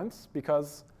blue points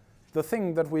because the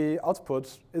thing that we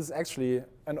output is actually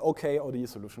an OK ODE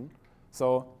solution.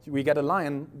 So we get a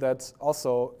line that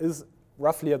also is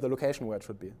roughly at the location where it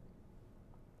should be.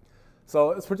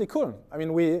 So it's pretty cool. I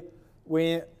mean,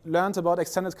 we learned about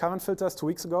extended current filters 2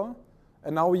 weeks ago,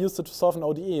 and now we used it to solve an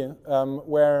ODE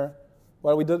where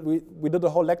we did a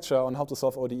whole lecture on how to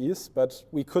solve ODEs, but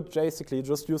we could basically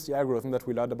just use the algorithm that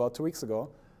we learned about 2 weeks ago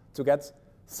to get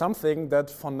something that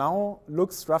for now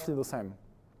looks roughly the same.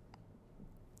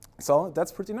 So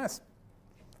that's pretty nice.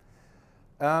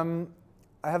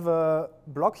 I have a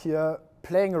blog here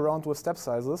playing around with step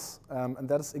sizes, and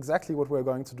that is exactly what we're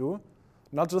going to do.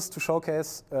 Not just to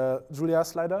showcase Julia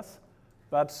sliders,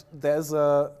 but there's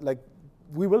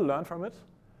we will learn from it.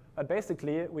 But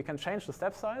basically, we can change the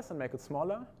step size and make it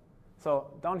smaller.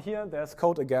 So down here, there's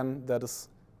code again that is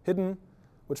hidden,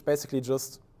 which basically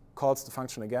just calls the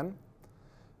function again.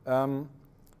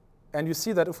 And you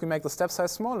see that if we make the step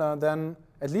size smaller, then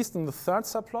at least in the third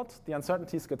subplot, the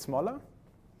uncertainties get smaller.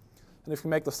 And if we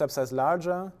make the step size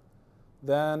larger,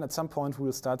 then at some point, we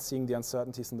will start seeing the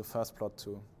uncertainties in the first plot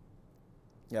too.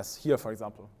 Yes, here, for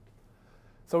example.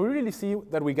 So we really see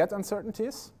that we get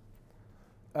uncertainties.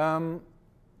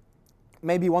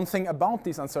 Maybe one thing about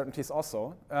these uncertainties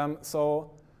also.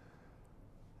 So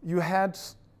you had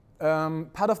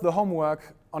part of the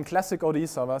homework on classic ODE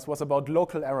servers was about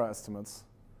local error estimates.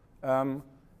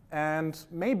 And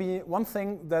maybe one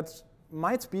thing that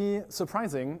might be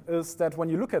surprising is that when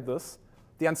you look at this,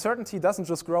 the uncertainty doesn't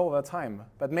just grow over time.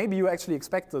 But maybe you actually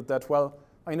expected that, well,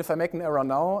 I mean, if I make an error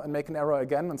now and make an error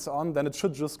again and so on, then it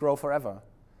should just grow forever.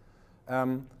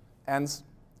 And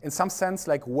in some sense,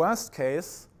 like worst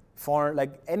case for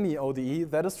like any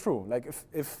ODE, that is true. Like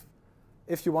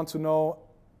if you want to know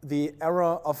the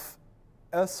error of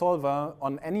a solver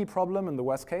on any problem in the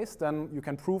worst case, then you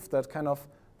can prove that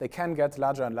they can get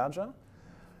larger and larger.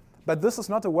 But this is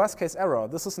not a worst case error.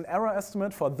 This is an error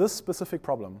estimate for this specific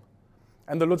problem.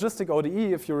 And the logistic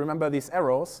ODE, if you remember these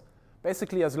arrows,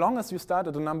 basically as long as you start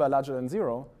at a number larger than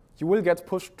 0, you will get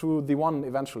pushed to the 1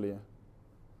 eventually.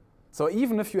 So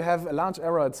even if you have a large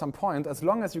error at some point, as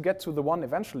long as you get to the 1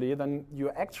 eventually, then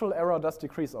your actual error does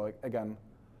decrease again.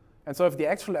 And so if the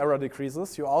actual error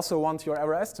decreases, you also want your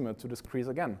error estimate to decrease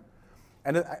again.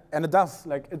 And it does.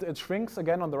 Like it shrinks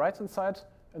again on the right-hand side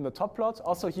in the top plot,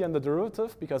 also here in the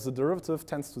derivative, because the derivative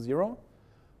tends to 0.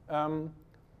 And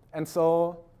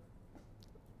so,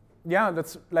 yeah,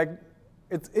 that's like,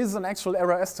 it is an actual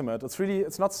error estimate.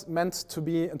 It's not meant to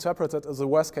be interpreted as a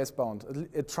worst case bound.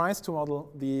 It tries to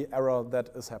model the error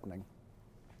that is happening.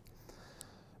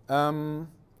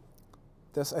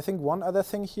 There's, I think, one other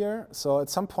thing here. So at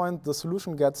some point, the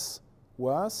solution gets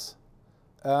worse.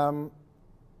 And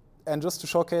just to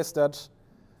showcase that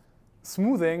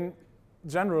smoothing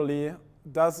generally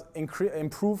does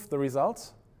improve the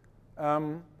result,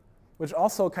 which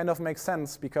also kind of makes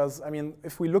sense because, I mean,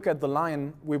 if we look at the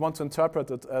line, we want to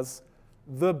interpret it as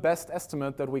the best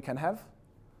estimate that we can have,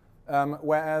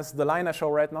 whereas the line I show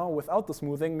right now without the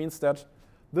smoothing means that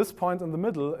this point in the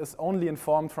middle is only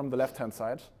informed from the left-hand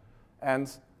side. And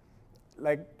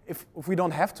like, if we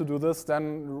don't have to do this,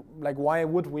 then like, why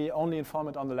would we only inform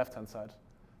it on the left-hand side?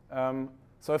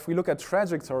 So if we look at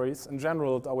trajectories, in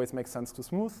general, it always makes sense to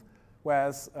smooth.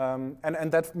 Whereas,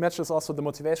 and that matches also the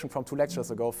motivation from 2 lectures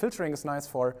ago. Filtering is nice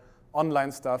for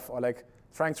online stuff or like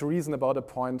trying to reason about a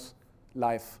point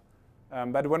live.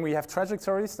 But when we have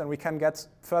trajectories, then we can get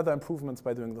further improvements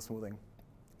by doing the smoothing.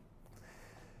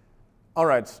 All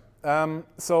right.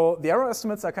 So the error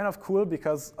estimates are kind of cool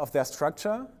because of their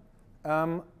structure.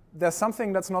 There's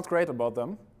something that's not great about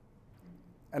them.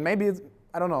 And maybe,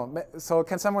 I don't know. So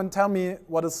can someone tell me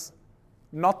what is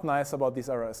not nice about these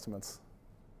error estimates?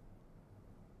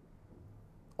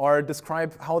 Or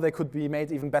describe how they could be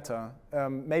made even better,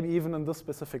 maybe even in this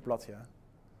specific plot here.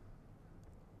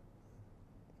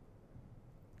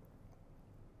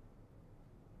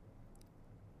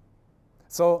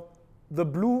 So the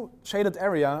blue shaded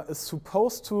area is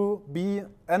supposed to be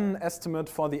an estimate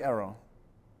for the error,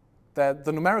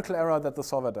 the numerical error that the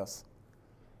solver does.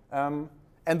 And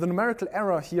the numerical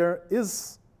error here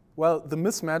is, well, the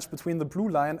mismatch between the blue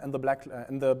line and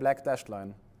the black dashed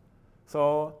line.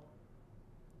 So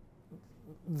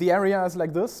the area is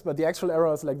like this, but the actual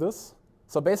error is like this.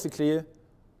 So basically,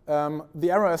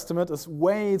 the error estimate is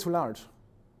way too large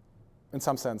in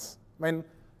some sense. I mean,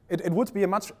 it would be a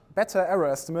much better error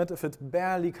estimate if it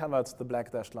barely covered the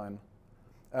black dashed line.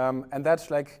 And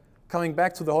that's like coming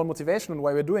back to the whole motivation and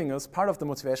why we're doing this. Part of the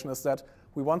motivation is that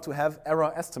we want to have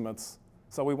error estimates.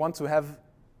 So we want to have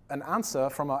an answer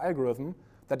from our algorithm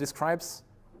that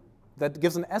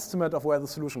gives an estimate of where the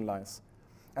solution lies.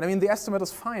 And I mean, the estimate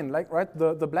is fine, like, right?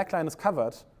 The black line is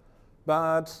covered,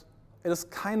 but it is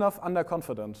kind of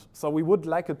underconfident. So we would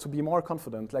like it to be more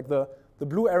confident. Like the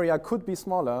blue area could be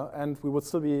smaller, and we would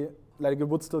still be, like, it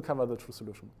would still cover the true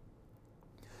solution.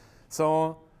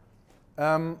 So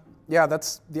yeah,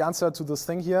 that's the answer to this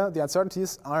thing here. The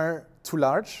uncertainties are too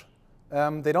large.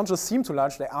 They don't just seem too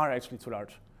large, they are actually too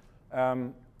large.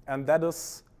 And that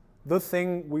is the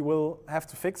thing we will have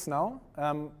to fix now,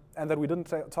 and that we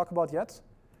didn't talk about yet.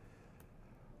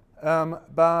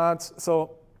 But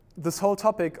so this whole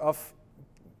topic of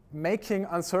making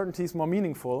uncertainties more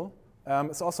meaningful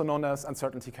is also known as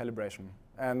uncertainty calibration.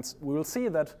 And we will see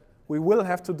that we will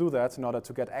have to do that in order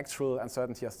to get actual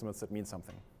uncertainty estimates that mean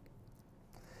something.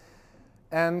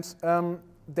 And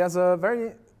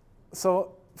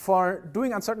so for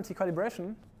doing uncertainty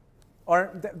calibration,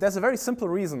 there's a very simple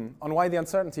reason on why the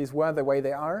uncertainties were the way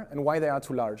they are and why they are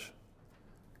too large.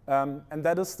 And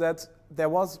that is that there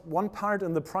was one part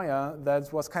in the prior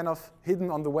that was kind of hidden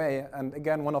on the way. And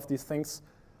again, one of these things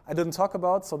I didn't talk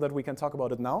about so that we can talk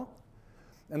about it now.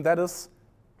 And that is,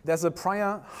 there's a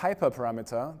prior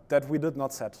hyperparameter that we did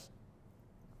not set.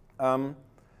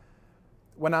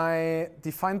 When I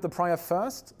defined the prior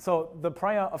first, so the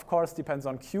prior, of course, depends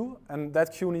on Q, and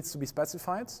that Q needs to be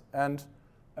specified. And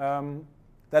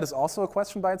that is also a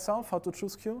question by itself, how to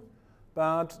choose Q.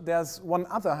 But there's one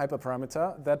other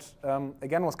hyperparameter that,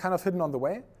 again, was kind of hidden on the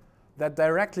way that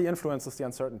directly influences the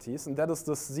uncertainties, and that is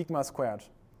this sigma squared.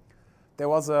 There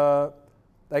was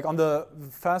like on the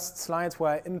first slide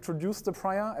where I introduced the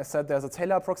prior, I said there's a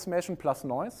Taylor approximation plus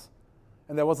noise,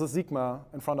 and there was a sigma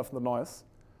in front of the noise.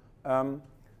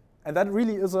 And that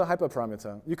really is a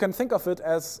hyperparameter. You can think of it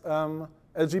as a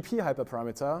GP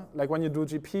hyperparameter. Like when you do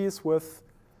GPs with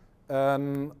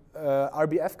an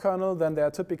RBF kernel, then they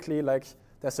are typically like,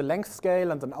 there's a length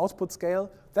scale and an output scale.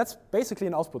 That's basically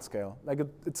an output scale. Like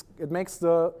it makes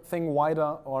the thing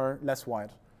wider or less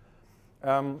wide.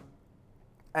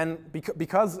 And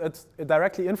because it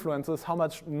directly influences how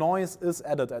much noise is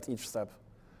added at each step.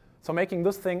 So making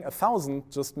this thing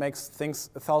 1,000 just makes things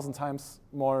 1,000 times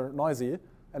more noisy,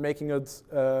 and making it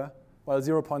well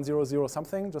 0.00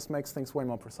 something just makes things way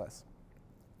more precise.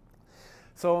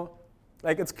 So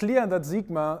like it's clear that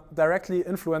sigma directly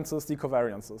influences the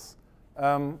covariances.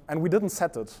 And we didn't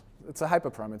set it. It's a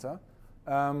hyperparameter.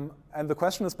 And the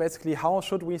question is basically, how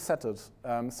should we set it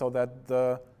so that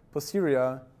the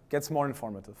posterior gets more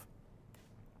informative?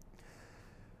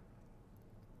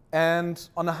 And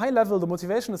on a high level, the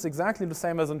motivation is exactly the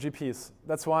same as in GPs.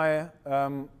 That's why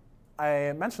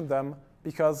I mentioned them,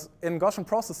 because in Gaussian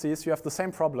processes, you have the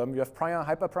same problem. You have prior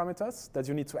hyperparameters that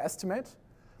you need to estimate.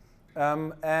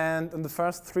 And in the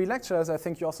first 3 lectures, I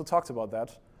think you also talked about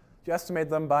that. You estimate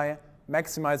them by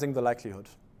maximizing the likelihood.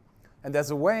 And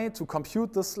there's a way to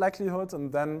compute this likelihood,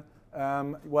 and then,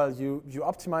 well, you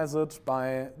optimize it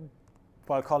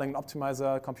while calling an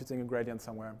optimizer, computing a gradient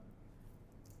somewhere.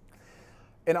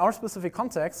 In our specific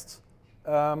context,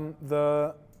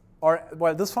 this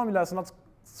formula is not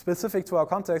specific to our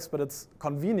context, but it's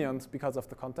convenient because of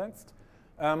the context.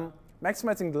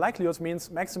 Maximizing the likelihood means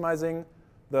maximizing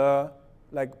the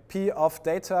P of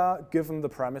data given the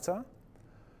parameter,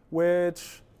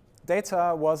 which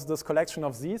data was this collection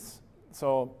of z's.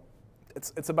 So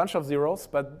it's a bunch of zeros,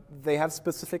 but they have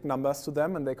specific numbers to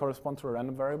them, and they correspond to a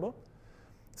random variable.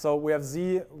 So we have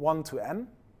z1 to n.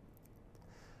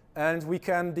 And we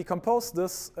can decompose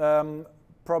this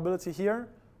probability here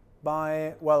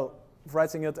by, well,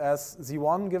 writing it as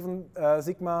z1 given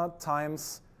sigma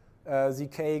times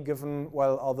zk given,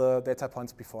 well, all the data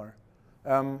points before.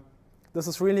 This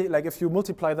is really, like, if you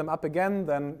multiply them up again,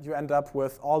 then you end up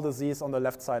with all the z's on the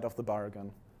left side of the bar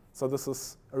again. So this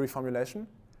is a reformulation.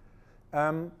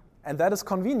 And that is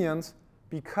convenient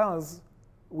because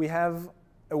we have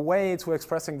a way to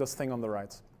expressing this thing on the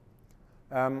right.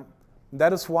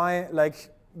 That is why,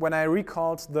 like, when I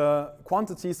recalled the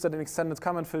quantities that an extended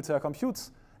common filter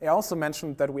computes, I also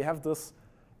mentioned that we have this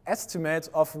estimate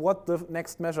of what the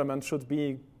next measurement should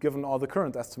be given all the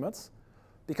current estimates,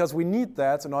 because we need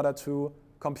that in order to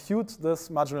compute this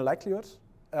marginal likelihood,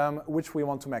 which we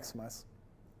want to maximize.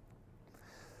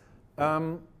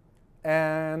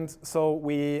 And so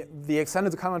the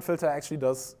extended common filter actually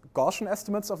does Gaussian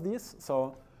estimates of these.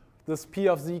 So this P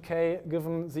of zk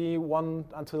given z1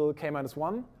 until k minus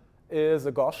 1 is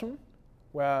a Gaussian,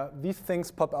 where these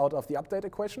things pop out of the update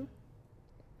equation.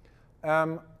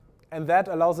 And that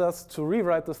allows us to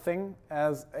rewrite this thing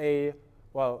as a,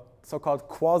 well, so-called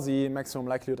quasi-maximum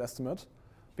likelihood estimate,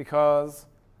 because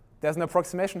there's an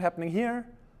approximation happening here.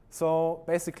 So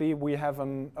basically, we have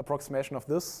an approximation of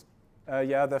this.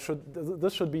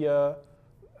 This should be a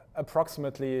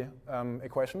approximately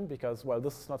equation, because, well,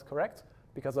 this is not correct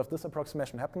because of this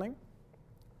approximation happening.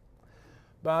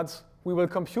 But we will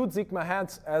compute sigma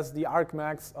hat as the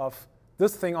argmax of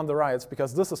this thing on the right,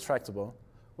 because this is tractable,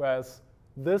 whereas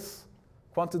this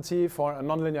quantity for a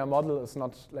nonlinear model is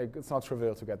not, like, it's not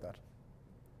trivial to get that.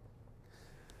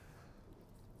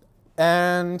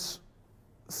 And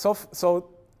so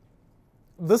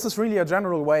this is really a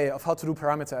general way of how to do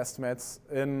parameter estimates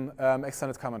in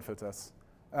extended common filters.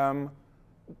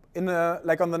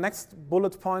 Like on the next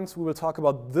bullet point, we will talk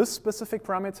about this specific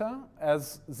parameter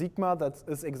as sigma that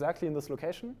is exactly in this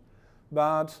location.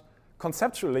 But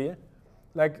conceptually,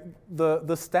 like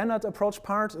the standard approach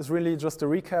part is really just a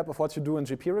recap of what you do in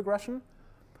GP regression.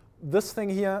 This thing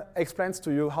here explains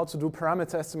to you how to do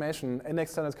parameter estimation in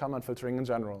extended common filtering in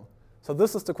general. So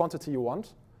this is the quantity you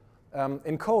want.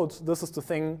 In code, this is the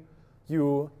thing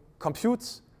you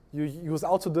compute, you use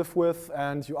autodiff with,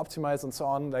 and you optimize and so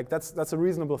on. Like that's a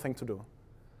reasonable thing to do.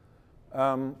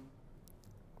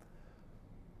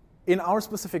 In our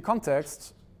specific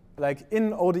context, like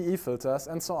in ODE filters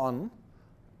and so on,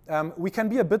 we can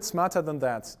be a bit smarter than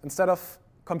that. Instead of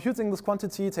computing this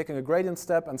quantity, taking a gradient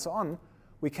step, and so on,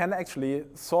 we can actually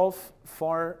solve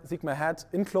for sigma hat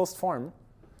in closed form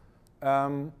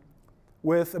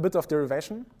with a bit of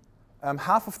derivation.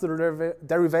 Half of the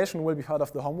derivation will be part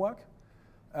of the homework.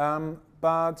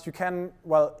 But you can,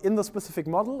 well, in the specific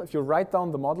model, if you write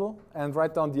down the model and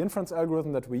write down the inference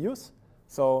algorithm that we use,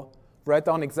 so write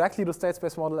down exactly the state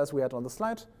space model as we had on the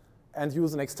slide, and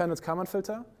use an extended common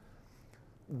filter,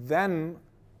 then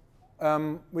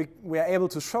we are able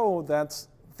to show that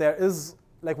there is,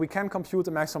 like, we can compute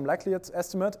a maximum likelihood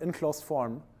estimate in closed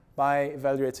form by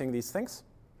evaluating these things.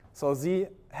 So z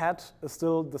hat is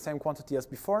still the same quantity as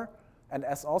before, and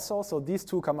s also. So these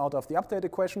two come out of the update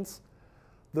equations.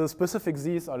 The specific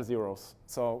z's are zeros,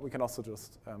 so we can also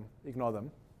just ignore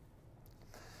them.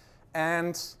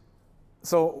 And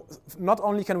so not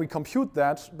only can we compute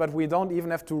that, but we don't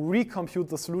even have to recompute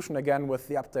the solution again with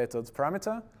the updated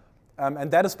parameter. And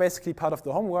that is basically part of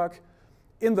the homework.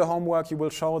 In the homework, you will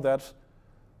show that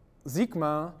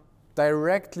sigma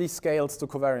directly scales the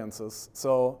covariances.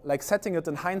 So like setting it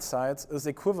in hindsight is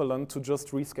equivalent to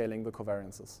just rescaling the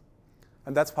covariances.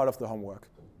 And that's part of the homework.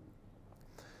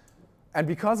 And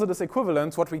because it is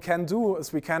equivalent, what we can do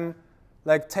is we can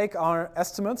like take our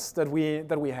estimates that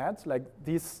we had, like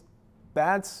these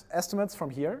bad estimates from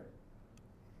here,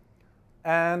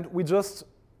 and we just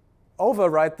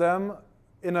overwrite them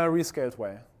in a rescaled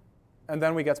way. And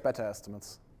then we get better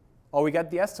estimates. Or we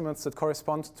get the estimates that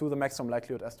correspond to the maximum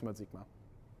likelihood estimate sigma.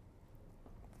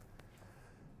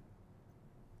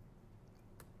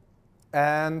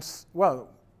 And well,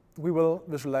 we will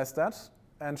visualize that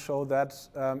and show that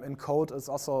in code is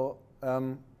also,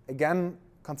 again,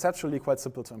 conceptually quite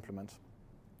simple to implement.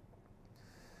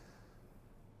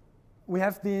 We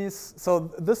have these,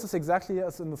 so this is exactly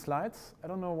as in the slides. I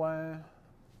don't know why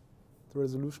the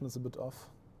resolution is a bit off.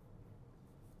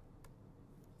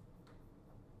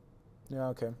 Yeah,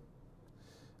 OK.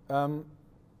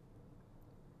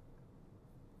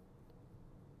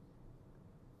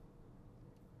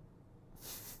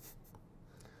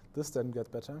 This didn't get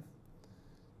better.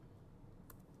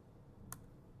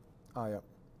 Ah, yeah.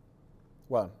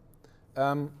 Well,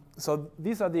 so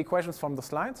these are the equations from the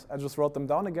slides. I just wrote them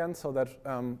down again so that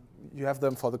you have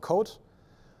them for the code.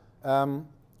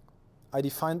 I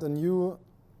defined a new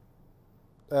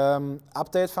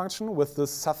update function with this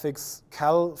suffix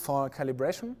cal for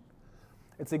calibration.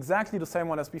 It's exactly the same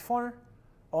one as before,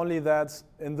 only that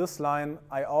in this line,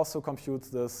 I also compute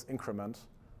this increment.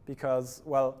 Because,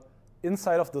 well,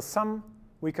 inside of the sum,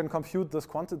 we can compute this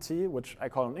quantity, which I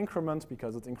call an increment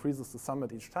because it increases the sum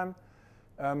at each time.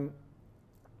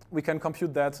 We can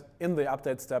compute that in the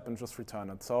update step and just return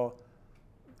it. So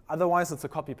otherwise, it's a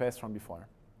copy-paste from before.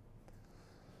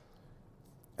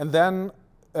 And then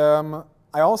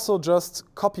I also just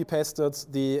copy-pasted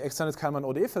the extended Kalman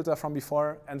ODE filter from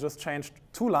before and just changed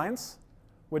 2 lines,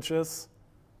 which is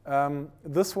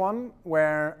this one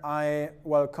where I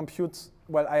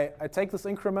take this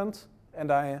increment and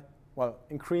I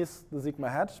increase the sigma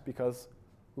head because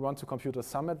we want to compute a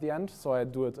sum at the end, so I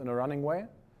do it in a running way.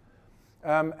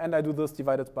 And I do this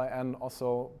divided by n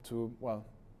also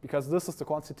because this is the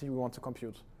quantity we want to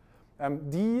compute.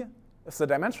 D is the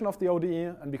dimension of the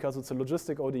ODE, and because it's a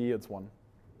logistic ODE, it's 1.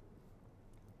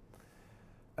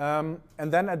 And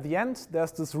then at the end,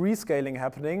 there's this rescaling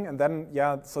happening. And then,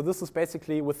 so this is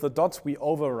basically with the dot, we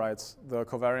overwrite the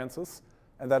covariances.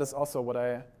 And that is also what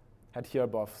I had here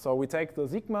above. So we take the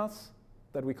sigmas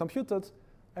that we computed,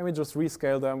 and we just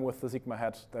rescale them with the sigma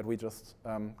head that we just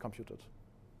computed.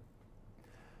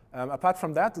 Apart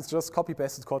from that, it's just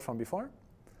copy-pasted code from before.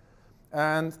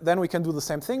 And then we can do the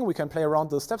same thing. We can play around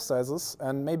the step sizes.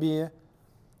 And maybe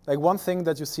one thing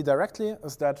that you see directly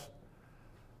is that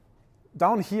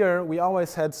down here, we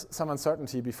always had some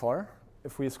uncertainty before,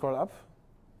 if we scroll up,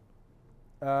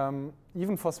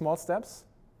 even for small steps,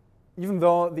 even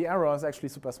though the error is actually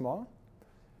super small.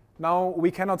 Now,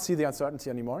 we cannot see the uncertainty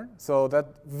anymore. So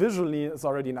that visually is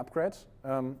already an upgrade.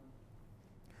 And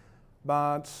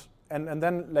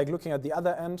then looking at the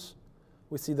other end,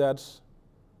 we see that,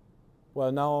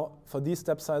 now for these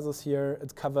step sizes here,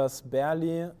 it covers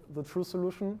barely the true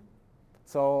solution.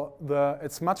 So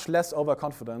it's much less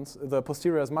overconfident. The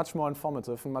posterior is much more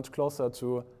informative and much closer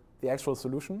to the actual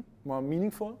solution, more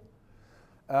meaningful.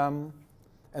 And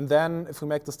then if we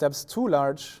make the steps too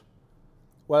large,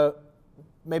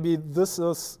 maybe this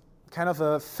is kind of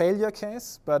a failure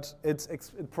case, but it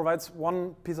provides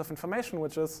one piece of information,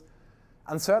 which is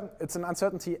uncertain. It's an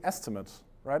uncertainty estimate,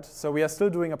 right? So we are still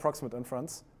doing approximate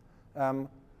inference.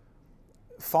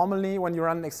 Formally, when you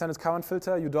run an extended Kalman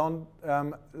filter, you don't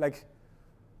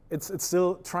it's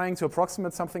still trying to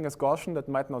approximate something as Gaussian that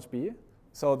might not be.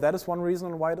 So that is one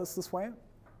reason why it is this way.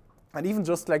 And even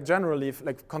just generally,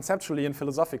 conceptually and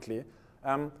philosophically,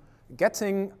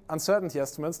 getting uncertainty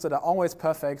estimates that are always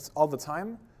perfect all the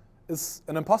time is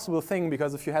an impossible thing,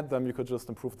 because if you had them, you could just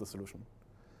improve the solution.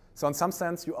 So in some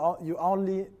sense, you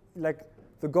only,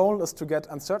 the goal is to get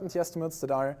uncertainty estimates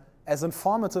that are as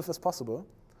informative as possible.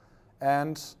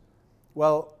 And,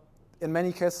 in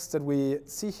many cases that we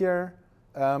see here,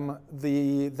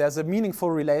 there's a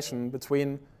meaningful relation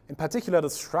between, in particular, the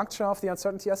structure of the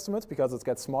uncertainty estimate, because it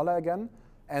gets smaller again,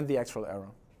 and the actual error.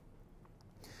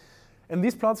 In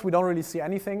these plots, we don't really see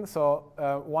anything. So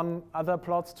one other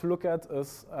plot to look at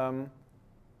is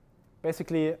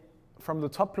basically from the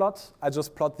top plot, I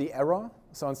just plot the error.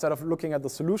 So instead of looking at the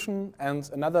solution and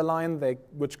another line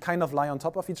which kind of lie on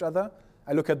top of each other,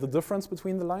 I look at the difference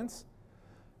between the lines.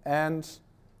 And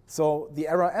so the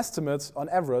error estimate on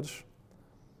average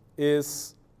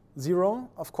is 0,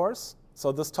 of course.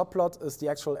 So this top plot is the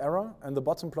actual error, and the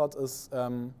bottom plot is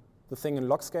the thing in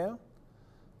log scale.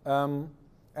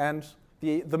 And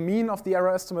the mean of the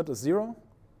error estimate is 0.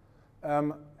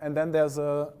 And then there's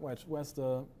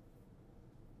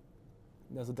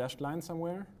there's a dashed line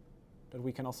somewhere that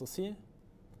we can also see.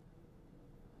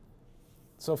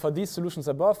 So for these solutions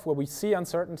above, where we see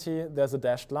uncertainty, there's a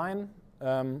dashed line.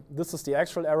 This is the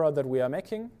actual error that we are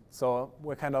making. So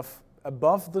we're kind of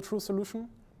above the true solution,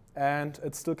 and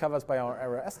it's still covered by our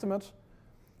error estimate.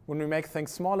 When we make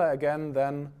things smaller again,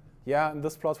 then in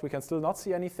this plot we can still not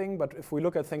see anything. But if we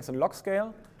look at things in log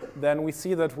scale, then we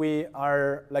see that we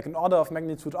are an order of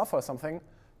magnitude off or something.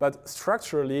 But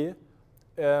structurally,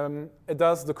 it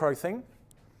does the correct thing.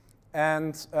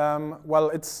 And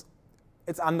it's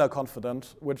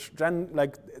underconfident, which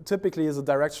typically is a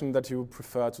direction that you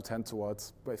prefer to tend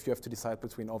towards if you have to decide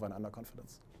between over and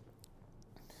underconfidence.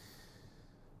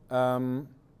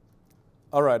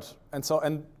 All right, and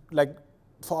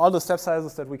for all the step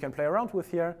sizes that we can play around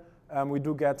with here, we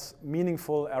do get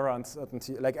meaningful error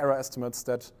uncertainty, error estimates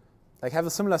that have a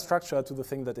similar structure to the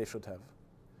thing that they should have.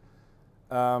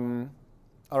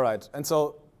 All right, and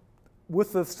so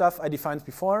with the stuff I defined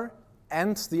before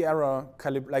and the error,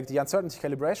 the uncertainty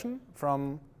calibration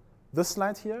from this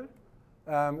slide here,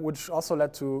 which also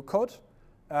led to code,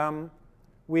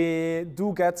 we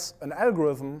do get an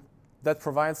algorithm that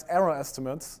provides error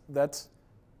estimates that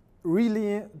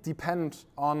really depend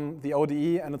on the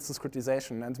ODE and its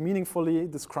discretization and meaningfully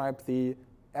describe the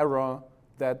error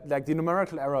the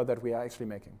numerical error that we are actually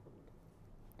making.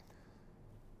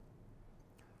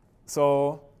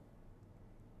 So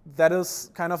that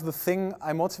is kind of the thing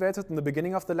I motivated in the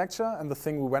beginning of the lecture and the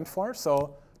thing we went for.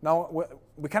 So now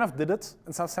we kind of did it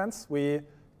in some sense. We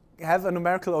have a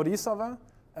numerical ODE solver.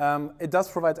 It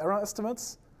does provide error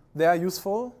estimates. They are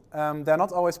useful. They're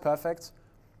not always perfect.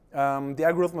 The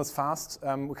algorithm is fast.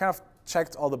 We kind of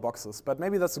checked all the boxes. But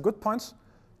maybe that's a good point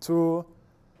to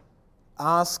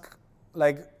ask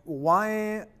like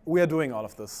why we are doing all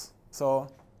of this. So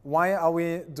why are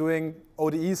we doing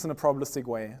ODEs in a probabilistic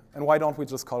way? And why don't we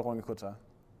just call Runge-Kutta?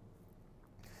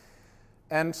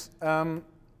 And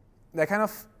there are kind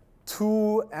of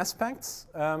two aspects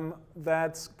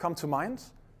that come to mind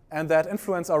and that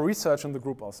influence our research in the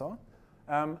group also.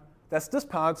 There's this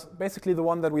part, basically the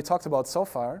one that we talked about so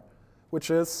far, which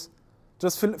is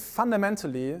just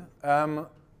fundamentally,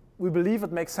 we believe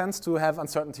it makes sense to have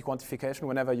uncertainty quantification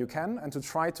whenever you can and to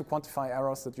try to quantify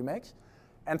errors that you make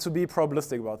and to be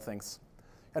probabilistic about things.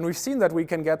 And we've seen that we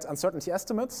can get uncertainty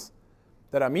estimates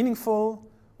that are meaningful.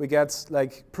 We get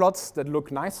like plots that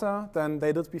look nicer than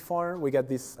they did before. We get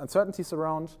these uncertainties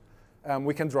around.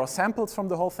 We can draw samples from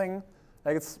the whole thing.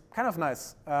 Like it's kind of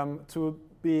nice to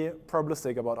be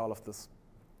probabilistic about all of this.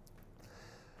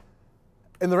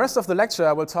 In the rest of the lecture,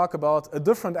 I will talk about a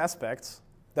different aspect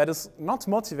that is not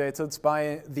motivated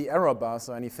by the error bars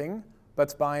or anything,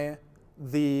 but by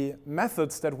the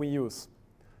methods that we use.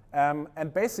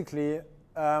 And basically,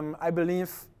 I believe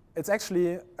it's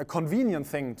actually a convenient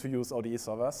thing to use ODE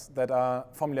solvers that are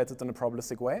formulated in a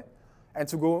probabilistic way and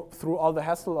to go through all the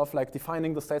hassle of like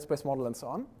defining the state space model and so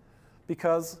on,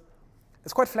 because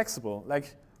it's quite flexible.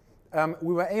 Like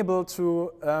we were able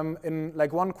to, in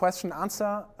like one question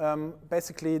answer,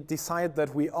 basically decide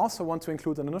that we also want to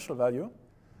include an initial value.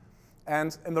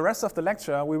 And in the rest of the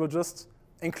lecture, we will just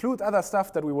include other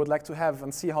stuff that we would like to have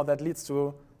and see how that leads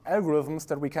to algorithms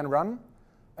that we can run,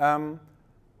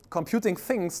 computing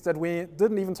things that we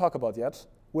didn't even talk about yet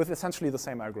with essentially the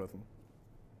same algorithm.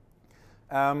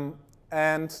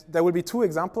 And there will be two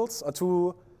examples, or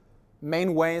two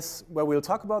main ways where we'll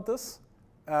talk about this.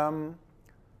 And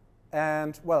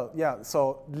well, yeah,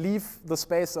 so leave the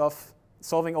space of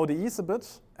solving ODEs a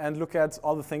bit and look at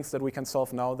all the things that we can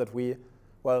solve now that we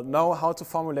know how to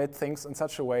formulate things in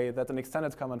such a way that an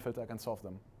extended common filter can solve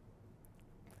them.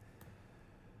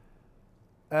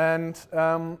 And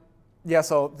yeah,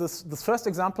 so this first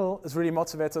example is really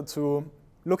motivated to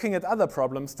looking at other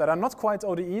problems that are not quite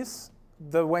ODEs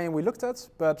the way we looked at,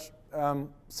 but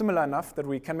similar enough that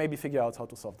we can maybe figure out how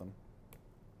to solve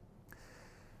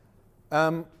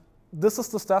them. This is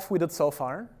the stuff we did so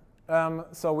far.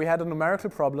 So we had a numerical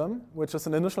problem, which is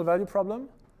an initial value problem.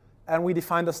 And we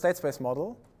defined a state space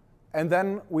model. And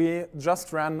then we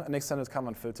just ran an extended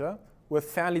common filter with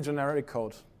fairly generic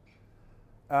code.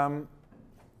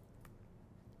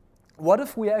 What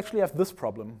if we actually have this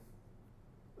problem?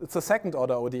 It's a second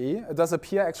order ODE. It does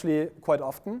appear actually quite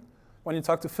often. When you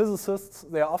talk to physicists,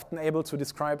 they are often able to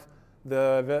describe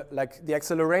the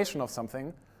acceleration of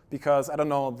something because, I don't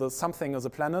know, the something is a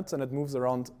planet and it moves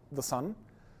around the sun.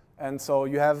 And so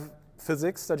you have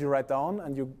physics that you write down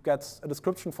and you get a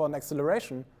description for an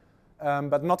acceleration,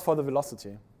 but not for the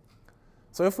velocity.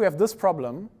 So if we have this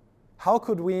problem, how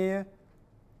could we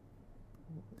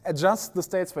adjust the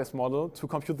state space model to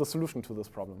compute the solution to this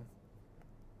problem?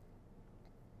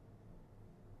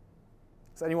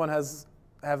 Does anyone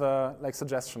have a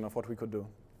suggestion of what we could do?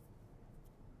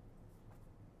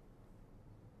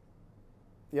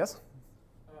 Yes?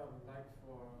 Like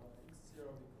for x0,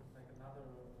 we could make another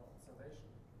observation.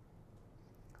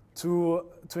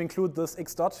 To include this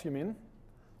x dot, you mean?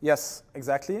 Yes,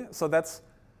 exactly. So that's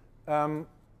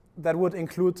that would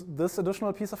include this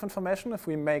additional piece of information if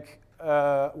we make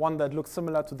one that looks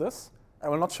similar to this. I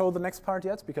will not show the next part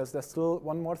yet because there's still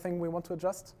one more thing we want to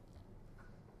adjust.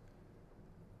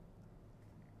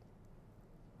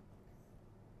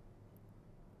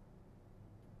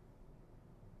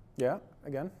 Yeah,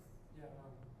 again? Yeah,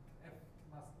 f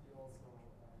must be also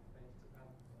made depend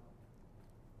on this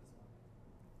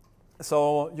one.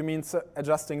 So you mean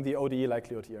adjusting the ODE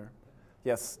likelihood here?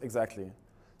 Yes, exactly.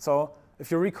 So if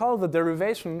you recall the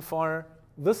derivation for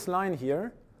this line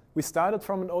here, we started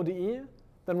from an ODE,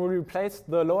 then we replaced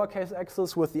the lowercase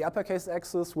axis with the uppercase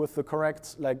axis with the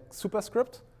correct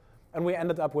superscript, and we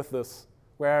ended up with this,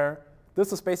 where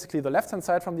this is basically the left-hand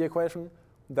side from the equation,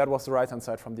 that was the right-hand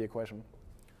side from the equation.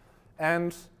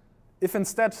 And if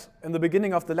instead, in the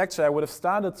beginning of the lecture, I would have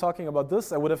started talking about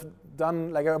this, I would have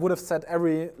done, I would have said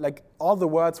all the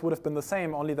words would have been the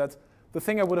same, only that the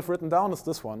thing I would have written down is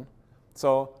this one.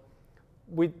 So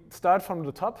we start from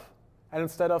the top, and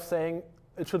instead of saying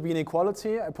it should be an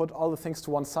equality, I put all the things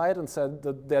to one side and said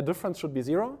that their difference should be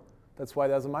 0. That's why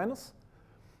there's a minus.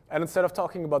 And instead of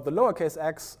talking about the lowercase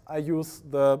x, I use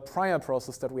the prior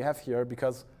process that we have here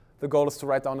because the goal is to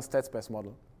write down a state space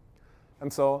model.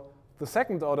 And so the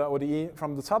second order ODE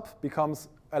from the top becomes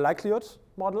a likelihood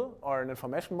model or an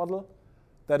information model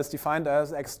that is defined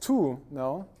as x2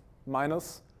 now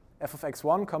minus f of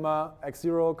x1, comma,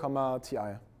 x0, comma, ti.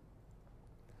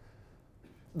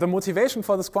 The motivation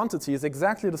for this quantity is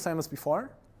exactly the same as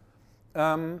before.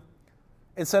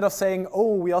 Instead of saying,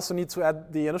 oh, we also need to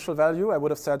add the initial value, I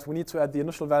would have said we need to add the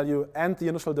initial value and the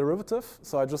initial derivative.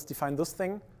 So I just define this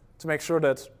thing to make sure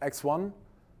that x1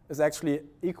 is actually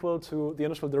equal to the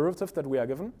initial derivative that we are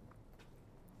given.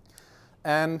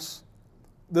 And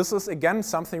this is, again,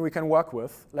 something we can work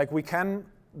with. Like, we can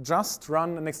just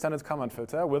run an extended command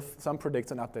filter with some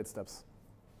predict and update steps.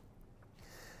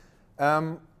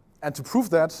 And to prove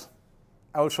that,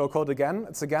 I will show code again.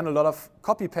 It's again a lot of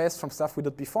copy-paste from stuff we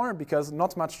did before because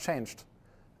not much changed.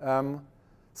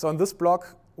 So in this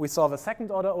block, we solve a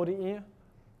second order ODE,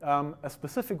 a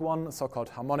specific one, a so-called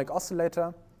harmonic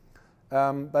oscillator.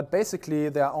 But basically,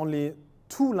 there are only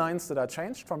 2 lines that are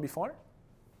changed from before.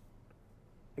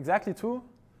 Exactly 2,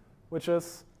 which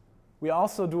is we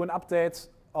also do an update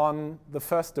on the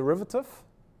first derivative.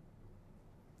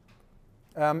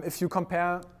 If you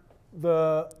compare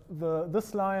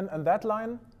this line and that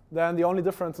line, then the only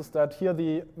difference is that here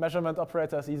the measurement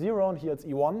operator is E0 and here it's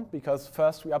E1 because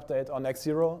first we update on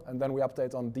x0 and then we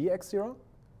update on dx0,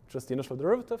 which is the initial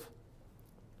derivative.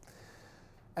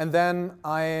 And then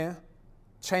I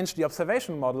changed the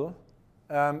observation model,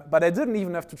 but I didn't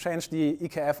even have to change the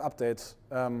EKF update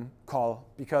call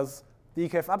because the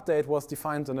EKF update was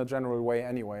defined in a general way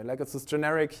anyway. Like, it's this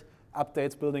generic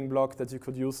update building block that you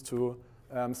could use to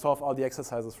solve all the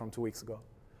exercises from 2 weeks ago.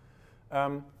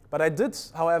 But I did,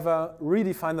 however,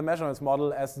 redefine the measurements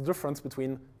model as the difference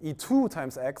between E2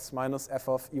 times x minus f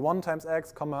of E1 times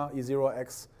x, comma, E0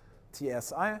 x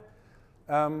TSI,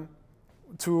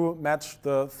 to match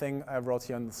the thing I wrote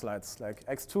here in the slides, like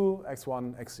x2,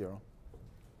 x1, x0.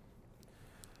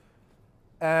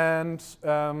 And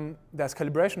there's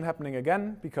calibration happening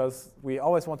again, because we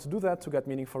always want to do that to get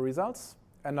meaningful results.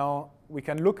 And now we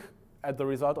can look at the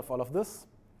result of all of this.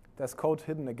 There's code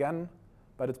hidden again,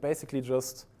 but it basically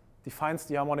just defines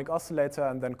the harmonic oscillator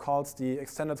and then calls the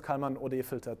extended Kalman ODE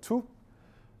filter 2.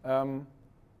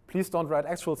 Please don't write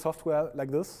actual software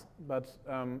like this, but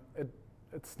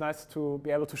it's nice to be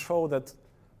able to show that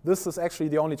this is actually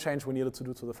the only change we needed to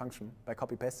do to the function by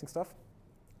copy-pasting stuff.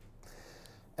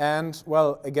 And,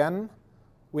 well, again,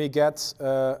 we get,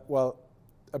 well,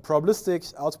 a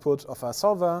probabilistic output of our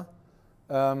solver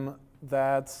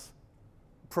that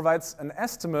provides an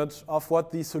estimate of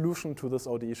what the solution to this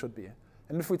ODE should be.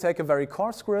 And if we take a very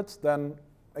coarse grid, then,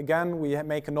 again, we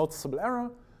make a noticeable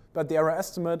error, but the error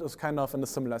estimate is kind of in a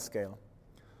similar scale.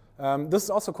 This is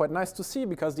also quite nice to see,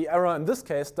 because the error in this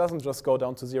case doesn't just go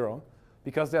down to 0,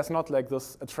 because there's not like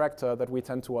this attractor that we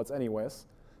tend towards anyways.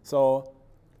 So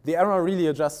the error really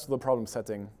adjusts to the problem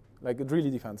setting. Like, it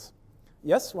really depends.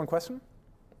 Yes, one question?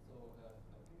 So I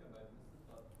think I might miss it,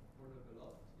 but for the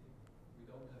velocity, we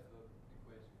don't have an equation.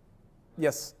 Right?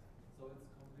 Yes. So it's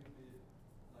completely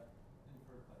like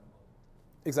inferred by the model.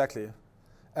 Exactly.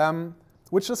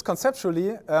 Which is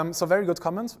conceptually, so very good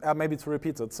comment, maybe to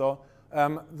repeat it. So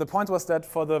the point was that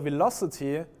for the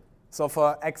velocity, so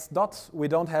for x dot, we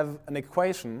don't have an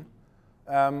equation.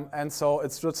 And so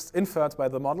it's just inferred by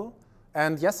the model.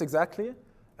 And yes, exactly.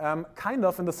 Kind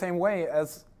of in the same way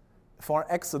as for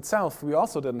x itself, we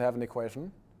also didn't have an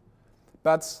equation.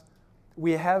 But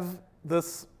we have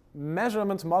this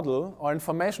measurement model or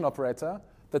information operator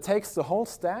that takes the whole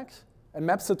stack and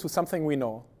maps it to something we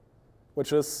know,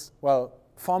 which is, well,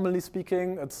 formally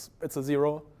speaking, it's a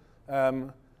 0.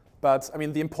 But I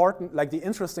mean, the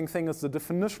interesting thing is the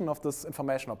definition of this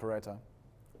information operator.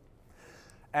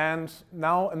 And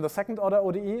now in the second order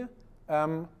ODE,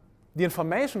 the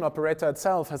information operator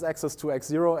itself has access to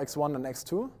x0, x1, and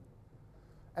x2.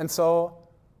 And so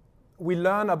we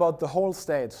learn about the whole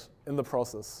state in the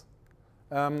process.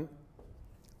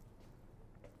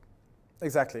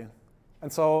 Exactly.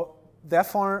 And so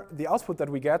therefore, the output that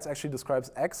we get actually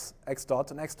describes x, x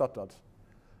dot, and x dot dot.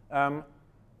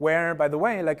 Where, by the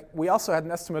way, like, we also had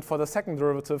an estimate for the second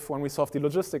derivative when we solved the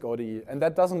logistic ODE. And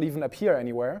that doesn't even appear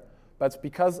anywhere. But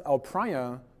because our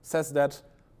prior says that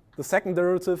the second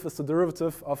derivative is the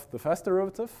derivative of the first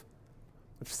derivative,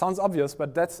 which sounds obvious,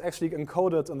 but that's actually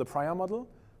encoded in the prior model.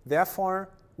 Therefore,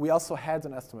 we also had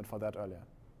an estimate for that earlier.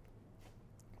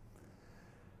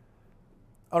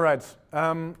 All right.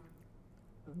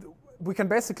 We can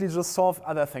basically just solve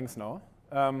other things now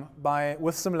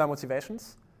with similar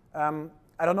motivations.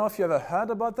 I don't know if you ever heard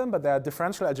about them, but they are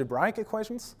differential algebraic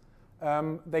equations.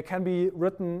 They can be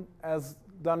written as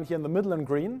done here in the middle in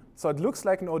green. So it looks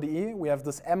like an ODE. We have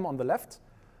this m on the left.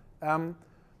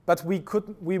 But we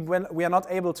are not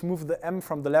able to move the m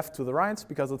from the left to the right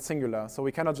because it's singular. So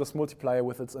we cannot just multiply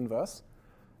with its inverse.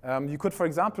 You could, for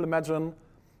example, imagine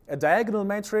a diagonal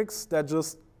matrix that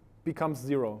just becomes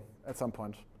 0 at some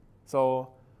point. So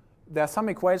there are some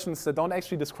equations that don't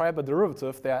actually describe a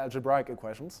derivative. They are algebraic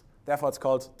equations. Therefore, it's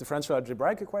called differential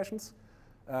algebraic equations.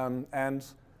 And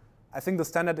I think the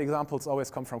standard examples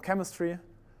always come from chemistry.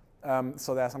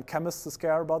 So there are some chemists who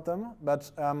care about them.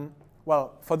 But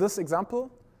well, for this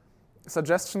example,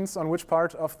 suggestions on which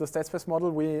part of the state space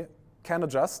model we can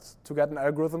adjust to get an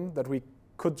algorithm that we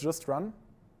could just run.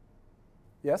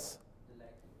 Yes?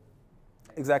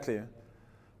 Exactly.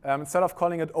 Instead of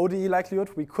calling it ODE likelihood,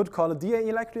 we could call it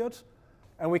DAE likelihood.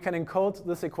 And we can encode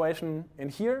this equation in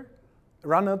here,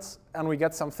 run it, and we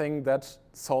get something that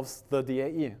solves the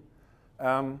DAE.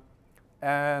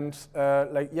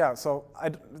 So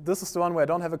this is the one where I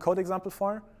don't have a code example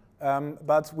for.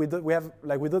 But we did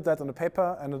that in a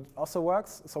paper, and it also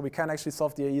works. So we can actually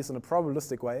solve DAEs in a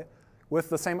probabilistic way with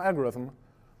the same algorithm,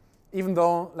 even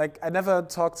though I never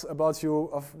talked about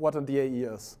you of what a DAE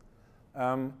is.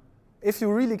 If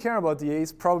you really care about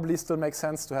DAEs, probably still makes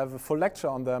sense to have a full lecture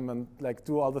on them and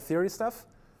do all the theory stuff.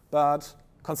 But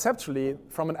conceptually,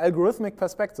 from an algorithmic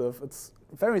perspective, it's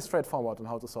very straightforward on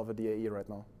how to solve a DAE right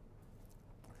now.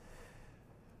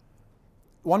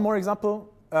 One more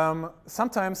example.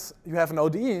 Sometimes you have an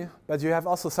ODE, but you have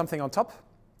also something on top.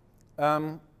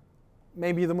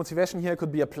 Maybe the motivation here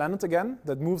could be a planet again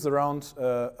that moves around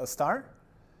a star,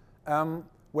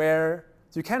 where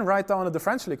you can write down a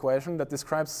differential equation that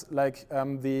describes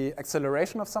the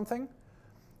acceleration of something.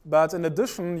 But in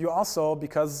addition, you also,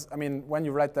 because when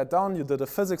you write that down, you did a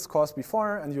physics course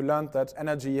before, and you learned that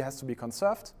energy has to be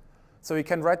conserved. So you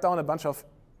can write down a bunch of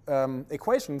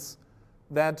equations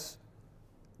that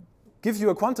give you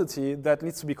a quantity that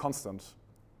needs to be constant,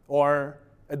 or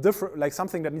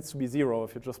something that needs to be 0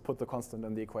 if you just put the constant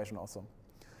in the equation also.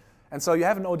 And so you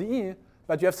have an ODE,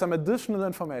 but you have some additional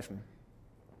information.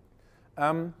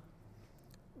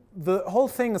 The whole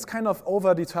thing is kind of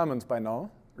overdetermined by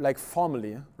now,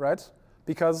 formally, right?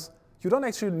 Because you don't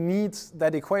actually need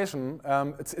that equation.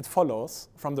 It follows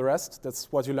from the rest.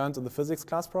 That's what you learned in the physics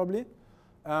class probably.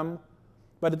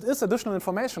 But it is additional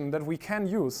information that we can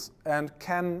use and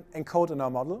can encode in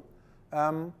our model.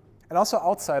 And also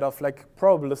outside of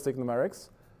probabilistic numerics,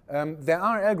 there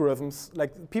are algorithms,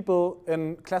 people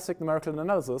in classic numerical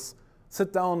analysis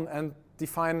sit down and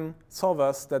define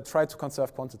solvers that try to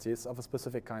conserve quantities of a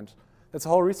specific kind. That's a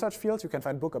whole research field. You can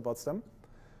find a book about them.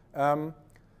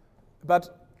 But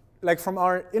from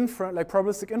our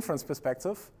probabilistic inference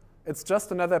perspective, it's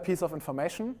just another piece of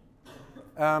information.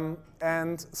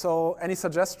 And so any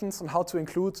suggestions on how to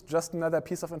include just another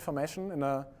piece of information in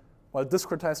a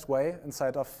discretized way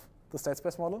inside of the state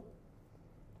space model?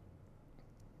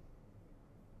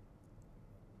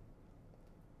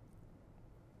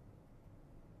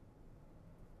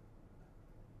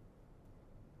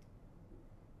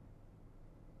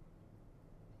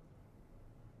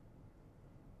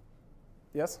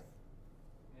 Yes?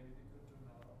 Maybe we could do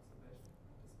another observation.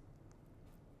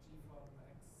 G from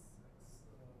x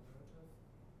derivative.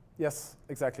 Yes,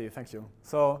 exactly. Thank you.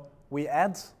 So we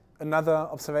add another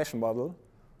observation model.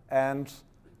 And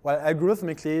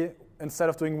algorithmically, instead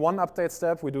of doing one update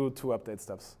step, we do 2 update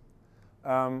steps.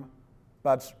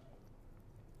 But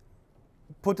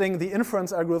putting the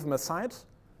inference algorithm aside,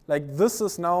 this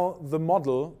is now the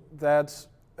model that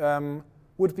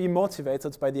would be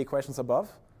motivated by the equations above.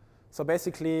 So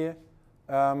basically,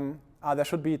 there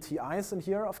should be TIs in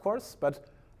here, of course. But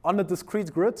on a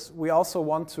discrete grid, we also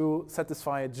want to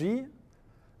satisfy G,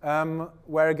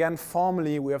 where, again,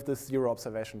 formally, we have these 0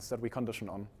 observations that we condition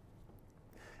on.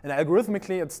 And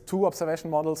algorithmically, it's 2 observation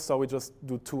models, so we just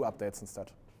do 2 updates instead.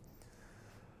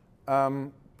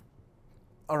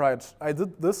 All right, I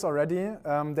did this already.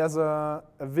 There's a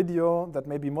video that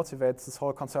maybe motivates this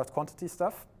whole conserved quantity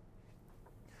stuff.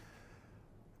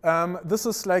 This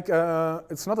is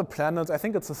it's not a planet. I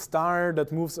think it's a star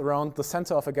that moves around the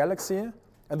center of a galaxy.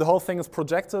 And the whole thing is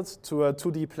projected to a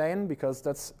 2D plane, because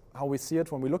that's how we see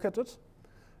it when we look at it.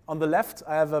 On the left,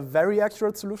 I have a very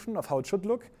accurate solution of how it should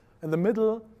look. In the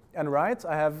middle and right,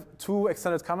 I have 2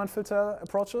 extended Kalman filter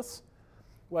approaches,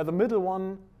 where the middle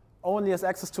one only has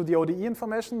access to the ODE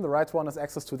information. The right one has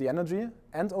access to the energy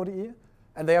and ODE.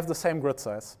 And they have the same grid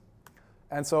size.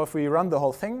 And so if we run the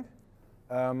whole thing,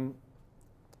 then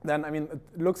it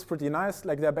looks pretty nice.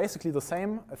 They're basically the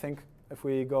same. I think if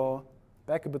we go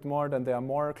back a bit more, then they are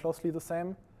more closely the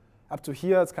same. Up to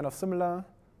here, it's kind of similar.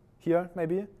 Here,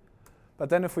 maybe. But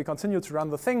then if we continue to run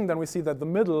the thing, then we see that the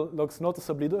middle looks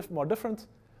noticeably more different.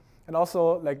 And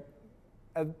also, like,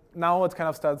 now it kind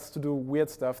of starts to do weird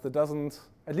stuff that doesn't,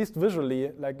 at least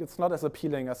visually, like, it's not as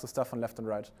appealing as the stuff on left and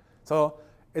right. So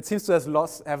it seems to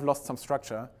have lost some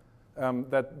structure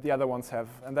that the other ones have.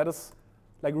 And that is,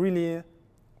 like, really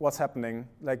what's happening.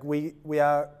 Like, we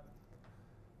are,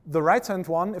 the right-hand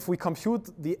one, if we compute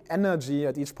the energy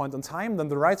at each point in time, then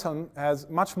the right-hand has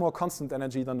much more constant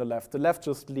energy than the left. The left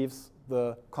just leaves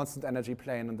the constant energy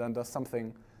plane and then does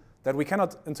something that we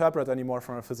cannot interpret anymore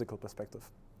from a physical perspective.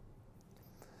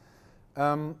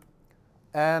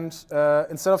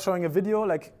 Instead of showing a video,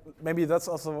 like, maybe that's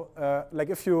also, like,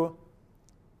 if you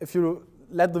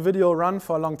let the video run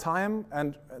for a long time,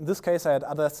 and in this case I had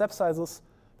other step sizes,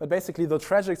 but basically the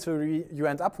trajectory you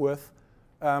end up with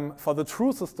for the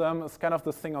true system is kind of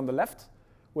this thing on the left,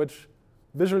 which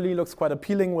visually looks quite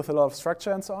appealing with a lot of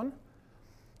structure and so on.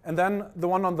 And then the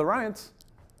one on the right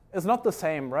is not the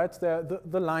same, right?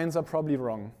 The lines are probably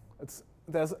wrong.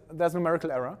 There's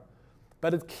numerical error.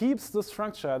 But it keeps the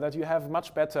structure that you have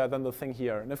much better than the thing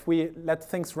here. And if we let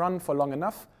things run for long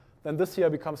enough, then this here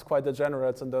becomes quite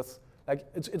degenerate. And this, like,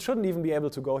 it shouldn't even be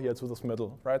able to go here to this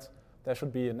middle, right? There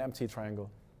should be an empty triangle.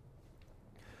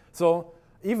 So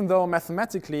even though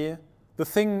mathematically the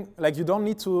thing, like, you don't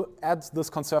need to add this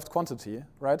conserved quantity,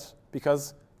 right?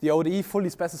 Because the ODE fully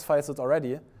specifies it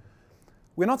already.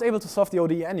 We're not able to solve the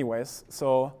ODE anyways.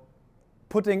 So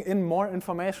putting in more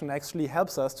information actually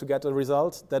helps us to get a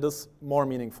result that is more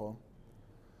meaningful.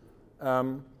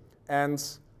 And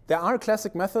there are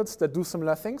classic methods that do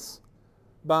similar things,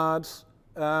 but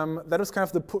that is kind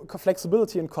of the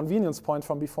flexibility and convenience point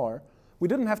from before. We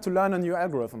didn't have to learn a new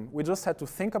algorithm. We just had to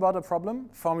think about a problem,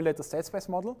 formulate the state space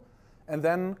model, and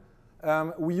then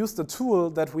we used a tool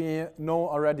that we know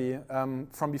already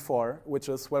from before, which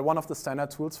is, well, one of the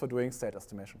standard tools for doing state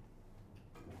estimation.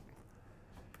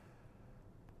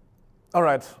 All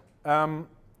right.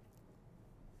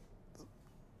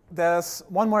 There's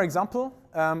one more example.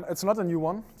 It's not a new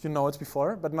one. You know it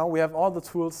before. But now we have all the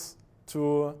tools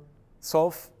to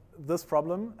solve this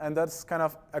problem. And that's kind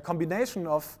of a combination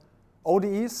of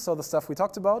ODEs, so the stuff we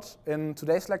talked about in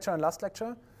today's lecture and last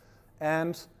lecture,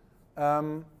 and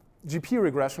GP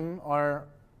regression, or,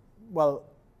 well,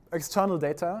 external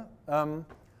data.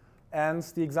 And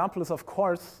the example is, of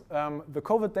course, the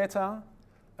COVID data,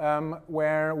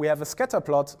 where we have a scatter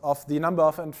plot of the number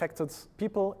of infected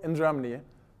people in Germany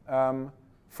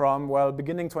from, well,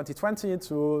 beginning 2020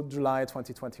 to July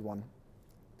 2021.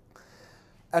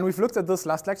 And we've looked at this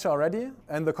last lecture already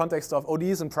in the context of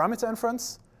ODEs and parameter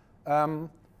inference.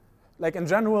 Like, in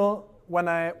general,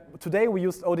 today we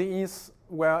used ODEs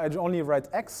where I only write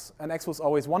x, and x was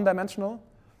always one-dimensional.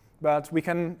 But we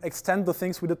can extend the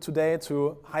things we did today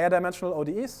to higher dimensional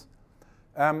ODEs.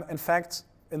 In fact,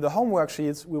 in the homework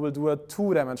sheets, we will do a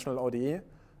two-dimensional ODE.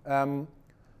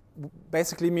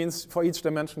 Basically means for each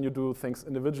dimension you do things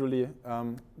individually,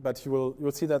 but you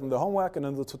will see that in the homework and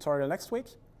in the tutorial next week.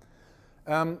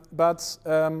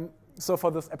 So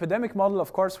for this epidemic model,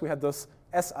 of course, we had this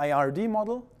SIRD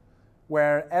model,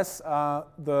 where S are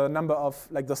the number of,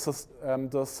 like, the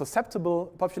susceptible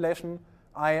population,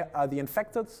 I are the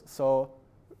infected, so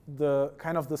the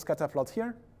kind of the scatter plot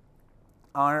here,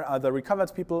 R are the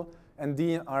recovered people, and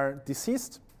D are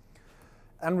deceased.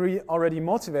 And we already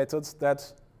motivated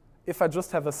that if I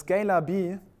just have a scalar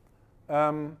B,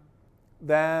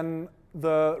 then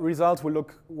the result will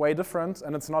look way different,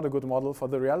 and it's not a good model for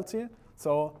the reality.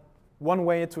 So one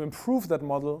way to improve that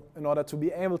model in order to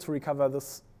be able to recover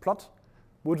this plot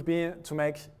would be to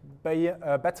make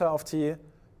beta of t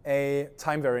a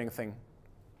time-varying thing.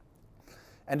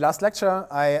 And last lecture,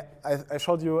 I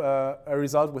showed you a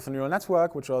result with a neural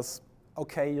network, which was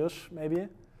okay-ish, maybe.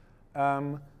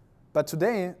 But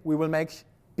today, we will make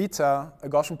beta a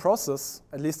Gaussian process.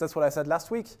 At least that's what I said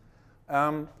last week.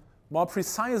 More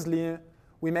precisely,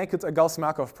 we make it a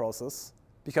Gauss-Markov process,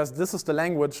 because this is the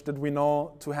language that we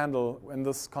know to handle in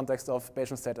this context of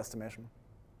Bayesian state estimation.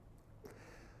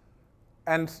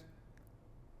 And,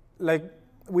 like,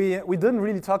 we didn't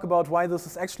really talk about why this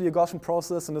is actually a Gaussian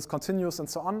process and is continuous and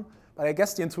so on. But I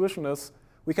guess the intuition is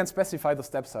we can specify the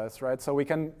step size, right? So we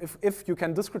can, if you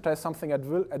can discretize something at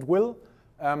will,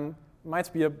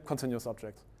 might be a continuous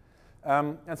object.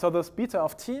 And so this beta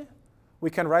of t, we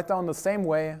can write down the same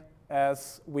way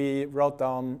as we wrote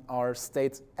down our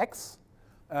state x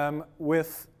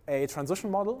with a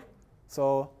transition model.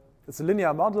 So it's a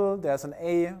linear model. There's an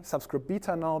a subscript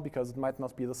beta now because it might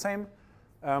not be the same.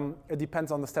 It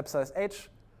depends on the step size h.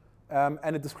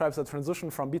 and it describes a transition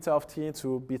from beta of t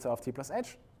to beta of t plus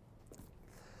h.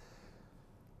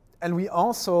 And we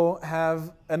also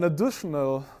have an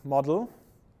additional model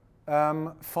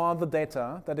for the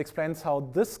data that explains how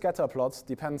this scatter plot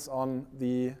depends on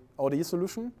the ODE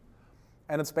solution.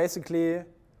 And it's basically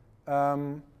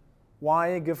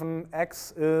y given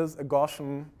x is a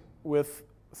Gaussian with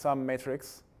some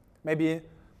matrix. Maybe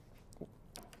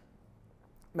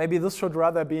this should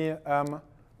rather be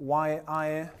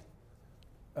yi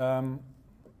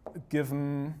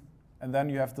given, and then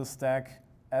you have the stack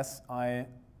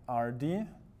SIRD,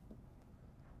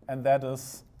 and that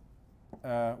is,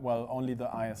 well, only the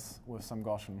i's with some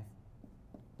Gaussian.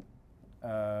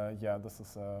 Yeah, this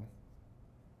is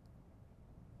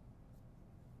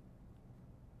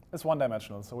it's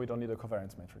one-dimensional, so we don't need a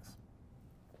covariance matrix.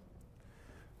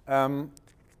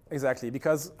 Exactly,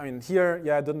 because I mean here,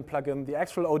 yeah, I didn't plug in the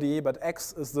actual ODE, but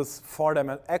X is this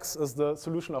X is the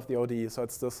solution of the ODE, so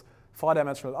it's this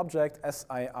four-dimensional object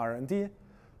SIRD,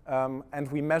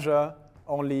 and we measure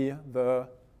only the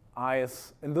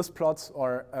i's in this plot,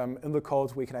 or in the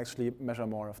code we can actually measure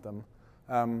more of them.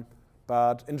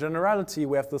 But in generality,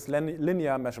 we have this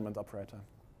linear measurement operator.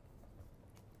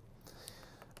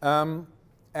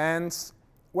 And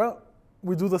well,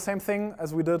 we do the same thing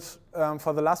as we did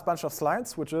for the last bunch of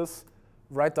slides, which is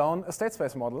write down a state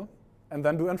space model and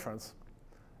then do inference.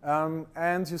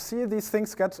 And you see these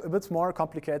things get a bit more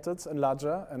complicated and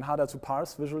larger and harder to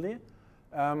parse visually,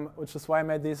 which is why I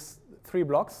made these 3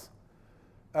 blocks.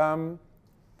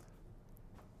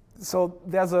 So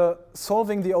there's a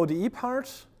solving the ODE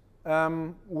part,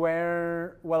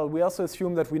 where, well, we also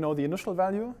assume that we know the initial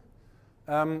value.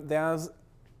 There's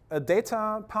a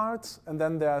data part, and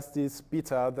then there's these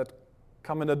beta that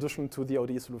come in addition to the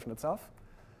ODE solution itself.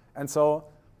 And so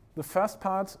the first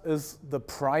part is the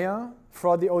prior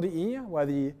for the ODE, where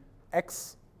the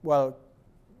x, well,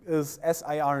 is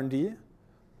SIRD.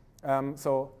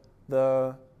 So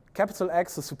the capital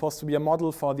X is supposed to be a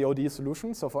model for the ODE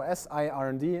solution, so for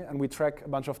SIRD, and we track a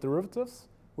bunch of derivatives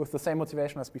with the same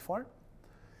motivation as before.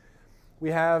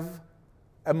 We have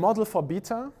a model for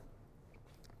beta,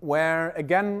 where,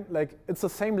 again, like it's the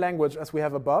same language as we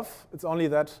have above. It's only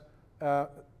that,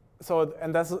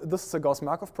 this is a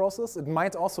Gauss-Markov process. It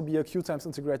might also be a Q times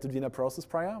integrated Wiener process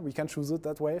prior. We can choose it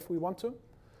that way if we want to,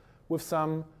 with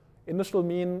some initial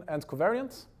mean and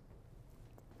covariance.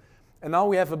 And now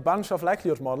we have a bunch of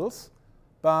likelihood models,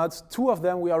 but 2 of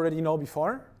them we already know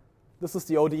before. This is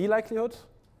the ODE likelihood,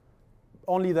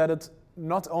 only that it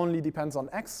not only depends on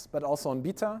x, but also on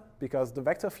beta, because the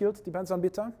vector field depends on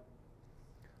beta.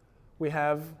 We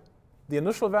have the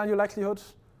initial value likelihood,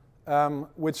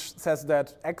 which says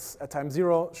that x at time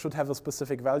 0 should have a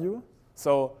specific value.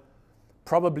 So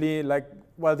probably like,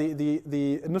 well,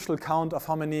 the initial count of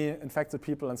how many infected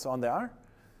people and so on there are.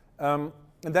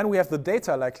 And then we have the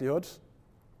data likelihood,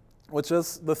 which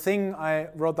is the thing I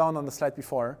wrote down on the slide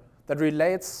before that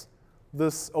relates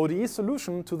this ODE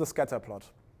solution to the scatter plot.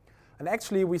 And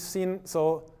actually, we've seen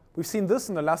this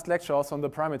in the last lecture also in the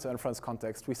parameter inference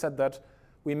context. We said that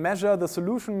we measure the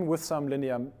solution with some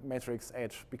linear matrix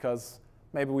H, because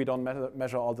maybe we don't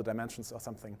measure all the dimensions or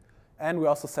something. And we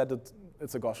also said that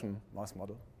it's a Gaussian noise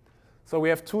model. So we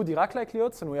have 2 Dirac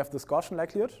likelihoods, and we have this Gaussian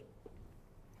likelihood.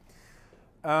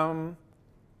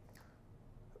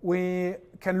 We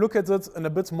can look at it in a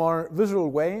bit more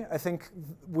visual way. I think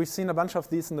we've seen a bunch of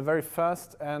these in the very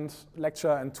first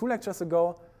lecture and 2 lectures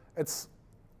ago. It's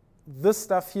this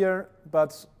stuff here,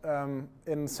 but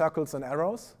in circles and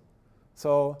arrows.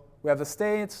 So we have a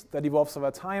state that evolves over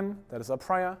time, that is our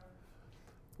prior.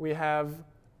 We have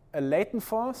a latent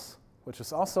force, which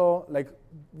is also like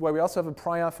where we also have a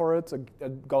prior for it, a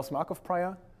Gauss-Markov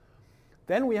prior.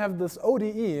 Then we have this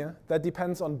ODE that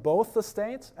depends on both the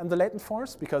state and the latent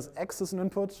force, because x is an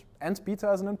input and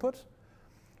beta is an input.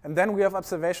 And then we have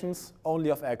observations only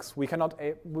of x. We're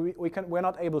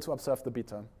not able to observe the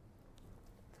beta.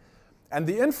 And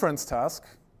the inference task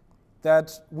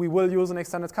that we will use an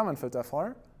extended Kalman filter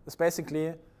for is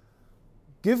basically,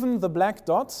 given the black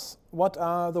dots, what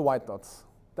are the white dots?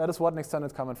 That is what an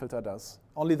extended Kalman filter does.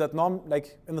 Only that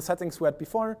like in the settings we had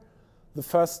before, the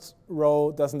first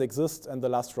row doesn't exist and the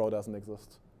last row doesn't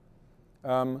exist.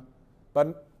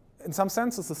 But in some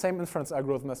sense, it's the same inference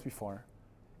algorithm as before.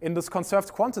 In this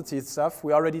conserved quantity stuff,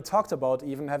 we already talked about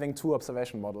even having 2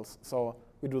 observation models. So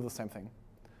we do the same thing.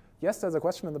 Yes, there's a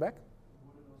question in the back.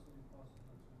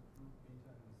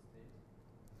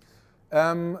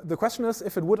 The question is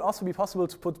if it would also be possible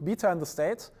to put beta in the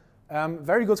state.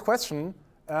 Very good question.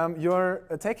 You're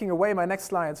taking away my next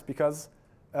slide, because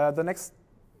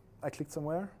I clicked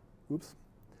somewhere. Oops.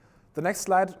 The next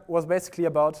slide was basically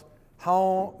about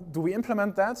how do we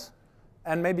implement that?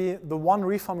 And maybe the one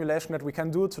reformulation that we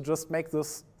can do to just make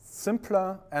this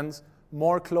simpler and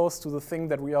more close to the thing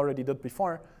that we already did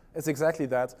before is exactly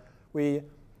that. I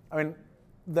mean,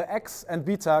 the x and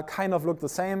beta kind of look the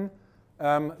same.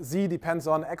 Z depends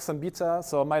on x and beta,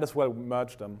 so might as well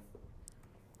merge them.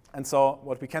 And so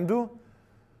what we can do,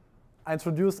 I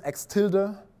introduce x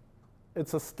tilde.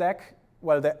 It's a stack.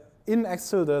 Well, in x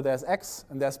tilde, there's x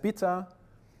and there's beta,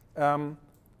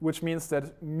 which means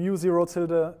that mu 0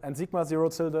 tilde and sigma 0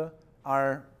 tilde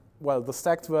are, well, the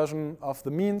stacked version of the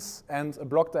means and a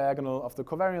block diagonal of the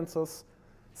covariances.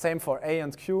 Same for A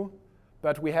and Q.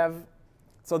 But we have,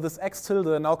 so this x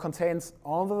tilde now contains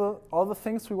all the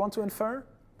things we want to infer.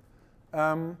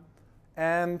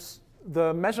 And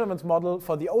the measurement model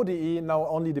for the ODE now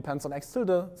only depends on x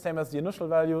tilde, same as the initial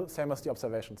value, same as the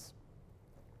observations.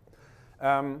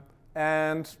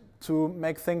 And to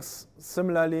make things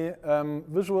similarly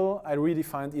visual, I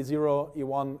redefined E0,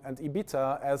 E1, and E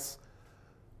beta as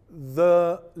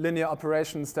the linear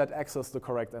operations that access the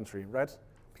correct entry, right?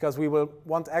 Because we will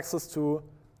want access to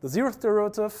the zeroth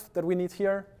derivative that we need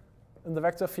here in the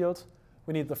vector field.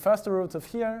 We need the first derivative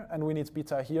here, and we need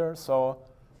beta here. So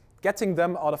getting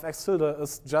them out of x tilde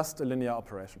is just a linear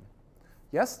operation.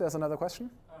 Yes, there's another question?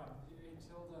 The A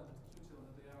tilde and Q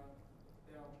tilde,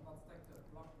 they are not stacked as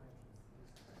block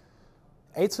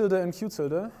matrices. A tilde and Q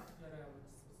tilde? Yeah,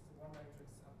 it's one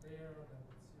matrix up there, then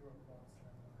it's 0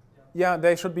 blocks. Yeah,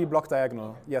 they should be block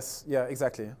diagonal. Yes, yeah,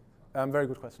 exactly. Very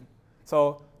good question.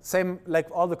 So same like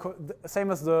same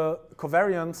as the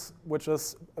covariance, which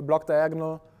is a block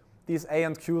diagonal. These A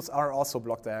and Qs are also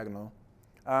block diagonal.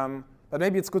 But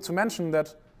maybe it's good to mention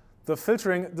that the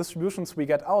filtering distributions we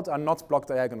get out are not block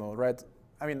diagonal, right?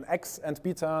 I mean, x and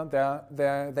beta,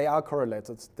 they are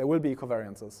correlated. There will be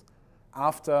covariances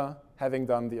after having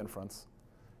done the inference.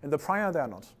 In the prior, they are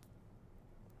not.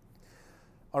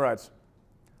 All right.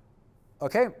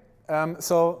 OK,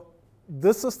 so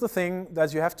this is the thing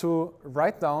that you have to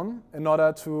write down in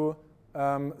order to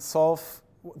solve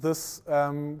this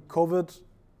COVID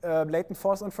latent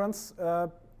force inference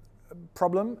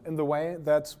problem in the way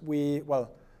that we,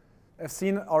 well, have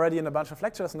seen already in a bunch of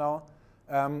lectures now.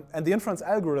 And the inference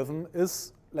algorithm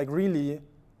is like really,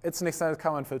 it's an extended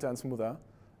Kalman filter and smoother.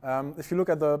 If you look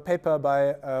at the paper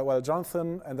by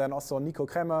Jonathan and then also Nico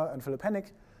Kremer and Philipp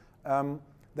Hennig,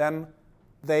 then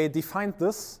they defined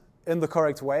this in the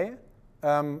correct way,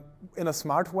 in a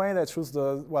smart way. They choose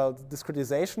the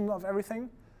discretization of everything.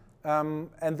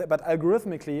 But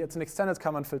algorithmically, it's an extended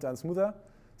Kalman filter and smoother.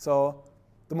 So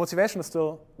the motivation is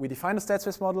still, we define a state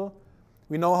space model.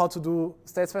 We know how to do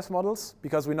state space models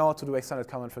because we know how to do extended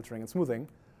Kalman filtering and smoothing.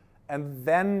 And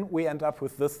then we end up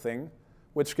with this thing,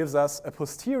 which gives us a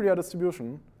posterior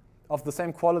distribution of the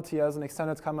same quality as an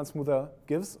extended Kalman smoother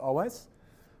gives always.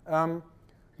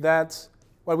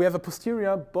 We have a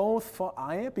posterior both for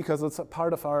I, because it's a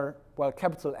part of our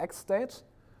capital X state,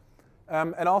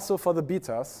 and also for the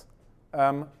betas,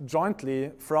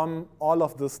 jointly from all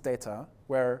of this data,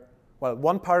 where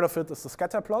one part of it is the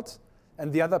scatter plot,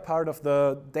 and the other part of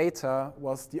the data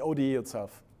was the ODE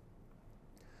itself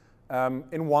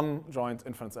in one joint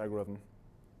inference algorithm.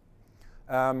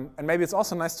 And maybe it's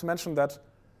also nice to mention that,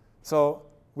 so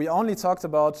we only talked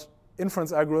about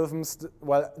inference algorithms,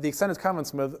 the extended Kalman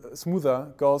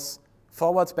smoother goes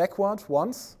forward, backward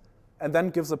once, and then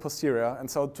gives a posterior. And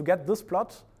so to get this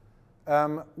plot,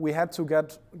 we had to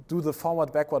do the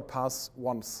forward, backward pass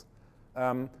once.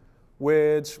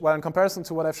 Which, in comparison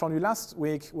to what I've shown you last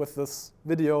week with this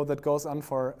video that goes on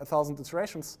for 1,000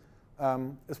 iterations,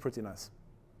 is pretty nice.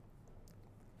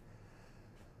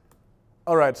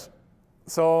 All right,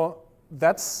 so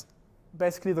that's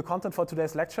basically the content for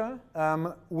today's lecture.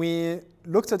 We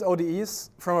looked at ODEs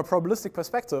from a probabilistic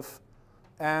perspective,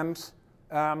 and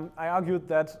I argued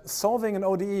that solving an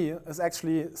ODE is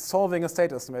actually solving a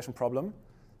state estimation problem,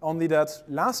 only that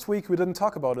last week we didn't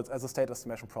talk about it as a state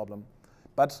estimation problem.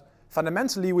 But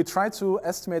fundamentally, we try to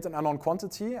estimate an unknown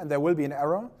quantity, and there will be an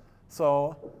error.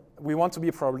 So we want to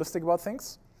be probabilistic about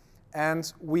things.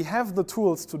 And we have the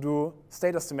tools to do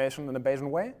state estimation in a Bayesian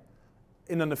way,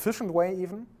 in an efficient way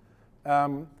even.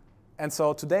 And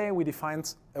so today we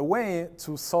defined a way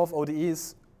to solve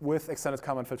ODEs with extended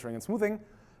Kalman filtering and smoothing,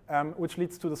 which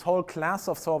leads to this whole class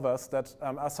of solvers that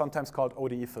are sometimes called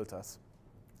ODE filters.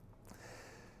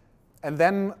 And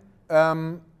then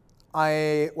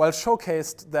I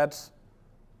showcased that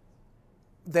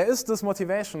there is this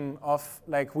motivation of,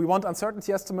 we want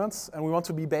uncertainty estimates, and we want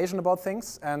to be Bayesian about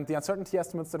things, and the uncertainty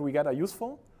estimates that we get are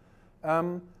useful.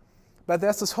 But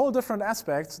there's this whole different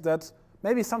aspect that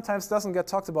maybe sometimes doesn't get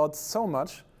talked about so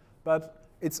much, but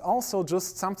it's also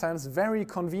just sometimes very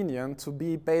convenient to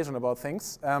be Bayesian about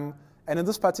things. And in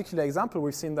this particular example,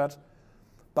 we've seen that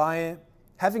by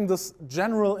having this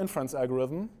general inference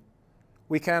algorithm,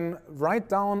 we can write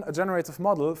down a generative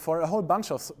model for a whole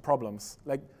bunch of problems.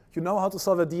 Like, you know how to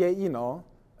solve a DAE now,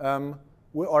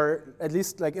 or at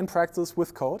least like in practice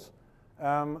with code,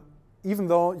 even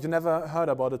though you never heard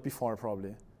about it before,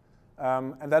 probably.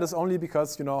 And that is only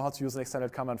because you know how to use an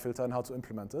extended Kalman filter and how to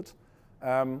implement it.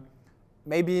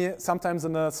 Maybe sometimes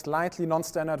in a slightly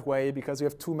non-standard way because you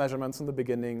have two measurements in the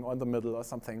beginning or in the middle or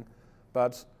something.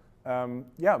 But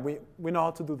yeah, we know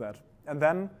how to do that. And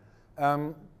then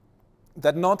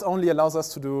that not only allows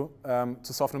us to do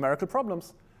to solve numerical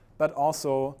problems, but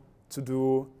also to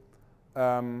do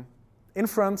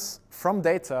inference from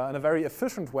data in a very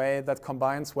efficient way that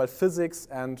combines, well, physics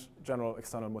and general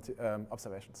external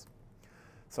observations.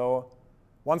 So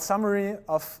one summary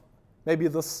of maybe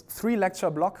this 3-lecture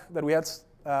block that we had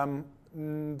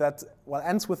that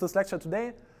ends with this lecture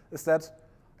today is that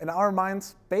in our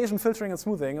minds, Bayesian filtering and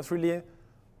smoothing is really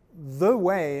the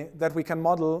way that we can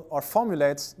model or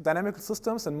formulate dynamical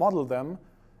systems and model them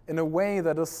in a way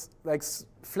that is like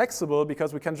flexible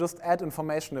because we can just add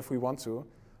information if we want to.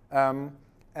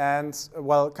 And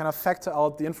well, kind of factor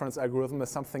out the inference algorithm as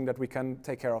something that we can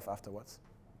take care of afterwards.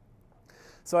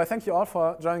 So I thank you all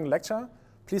for joining the lecture.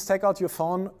 Please take out your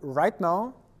phone right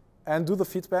now and do the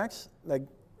feedback, like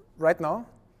right now.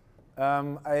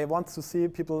 I want to see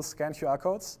people scan QR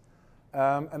codes.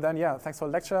 And then, yeah, thanks for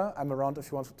the lecture. I'm around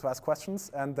if you want to ask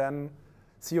questions. And then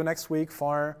see you next week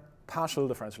for partial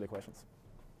differential equations.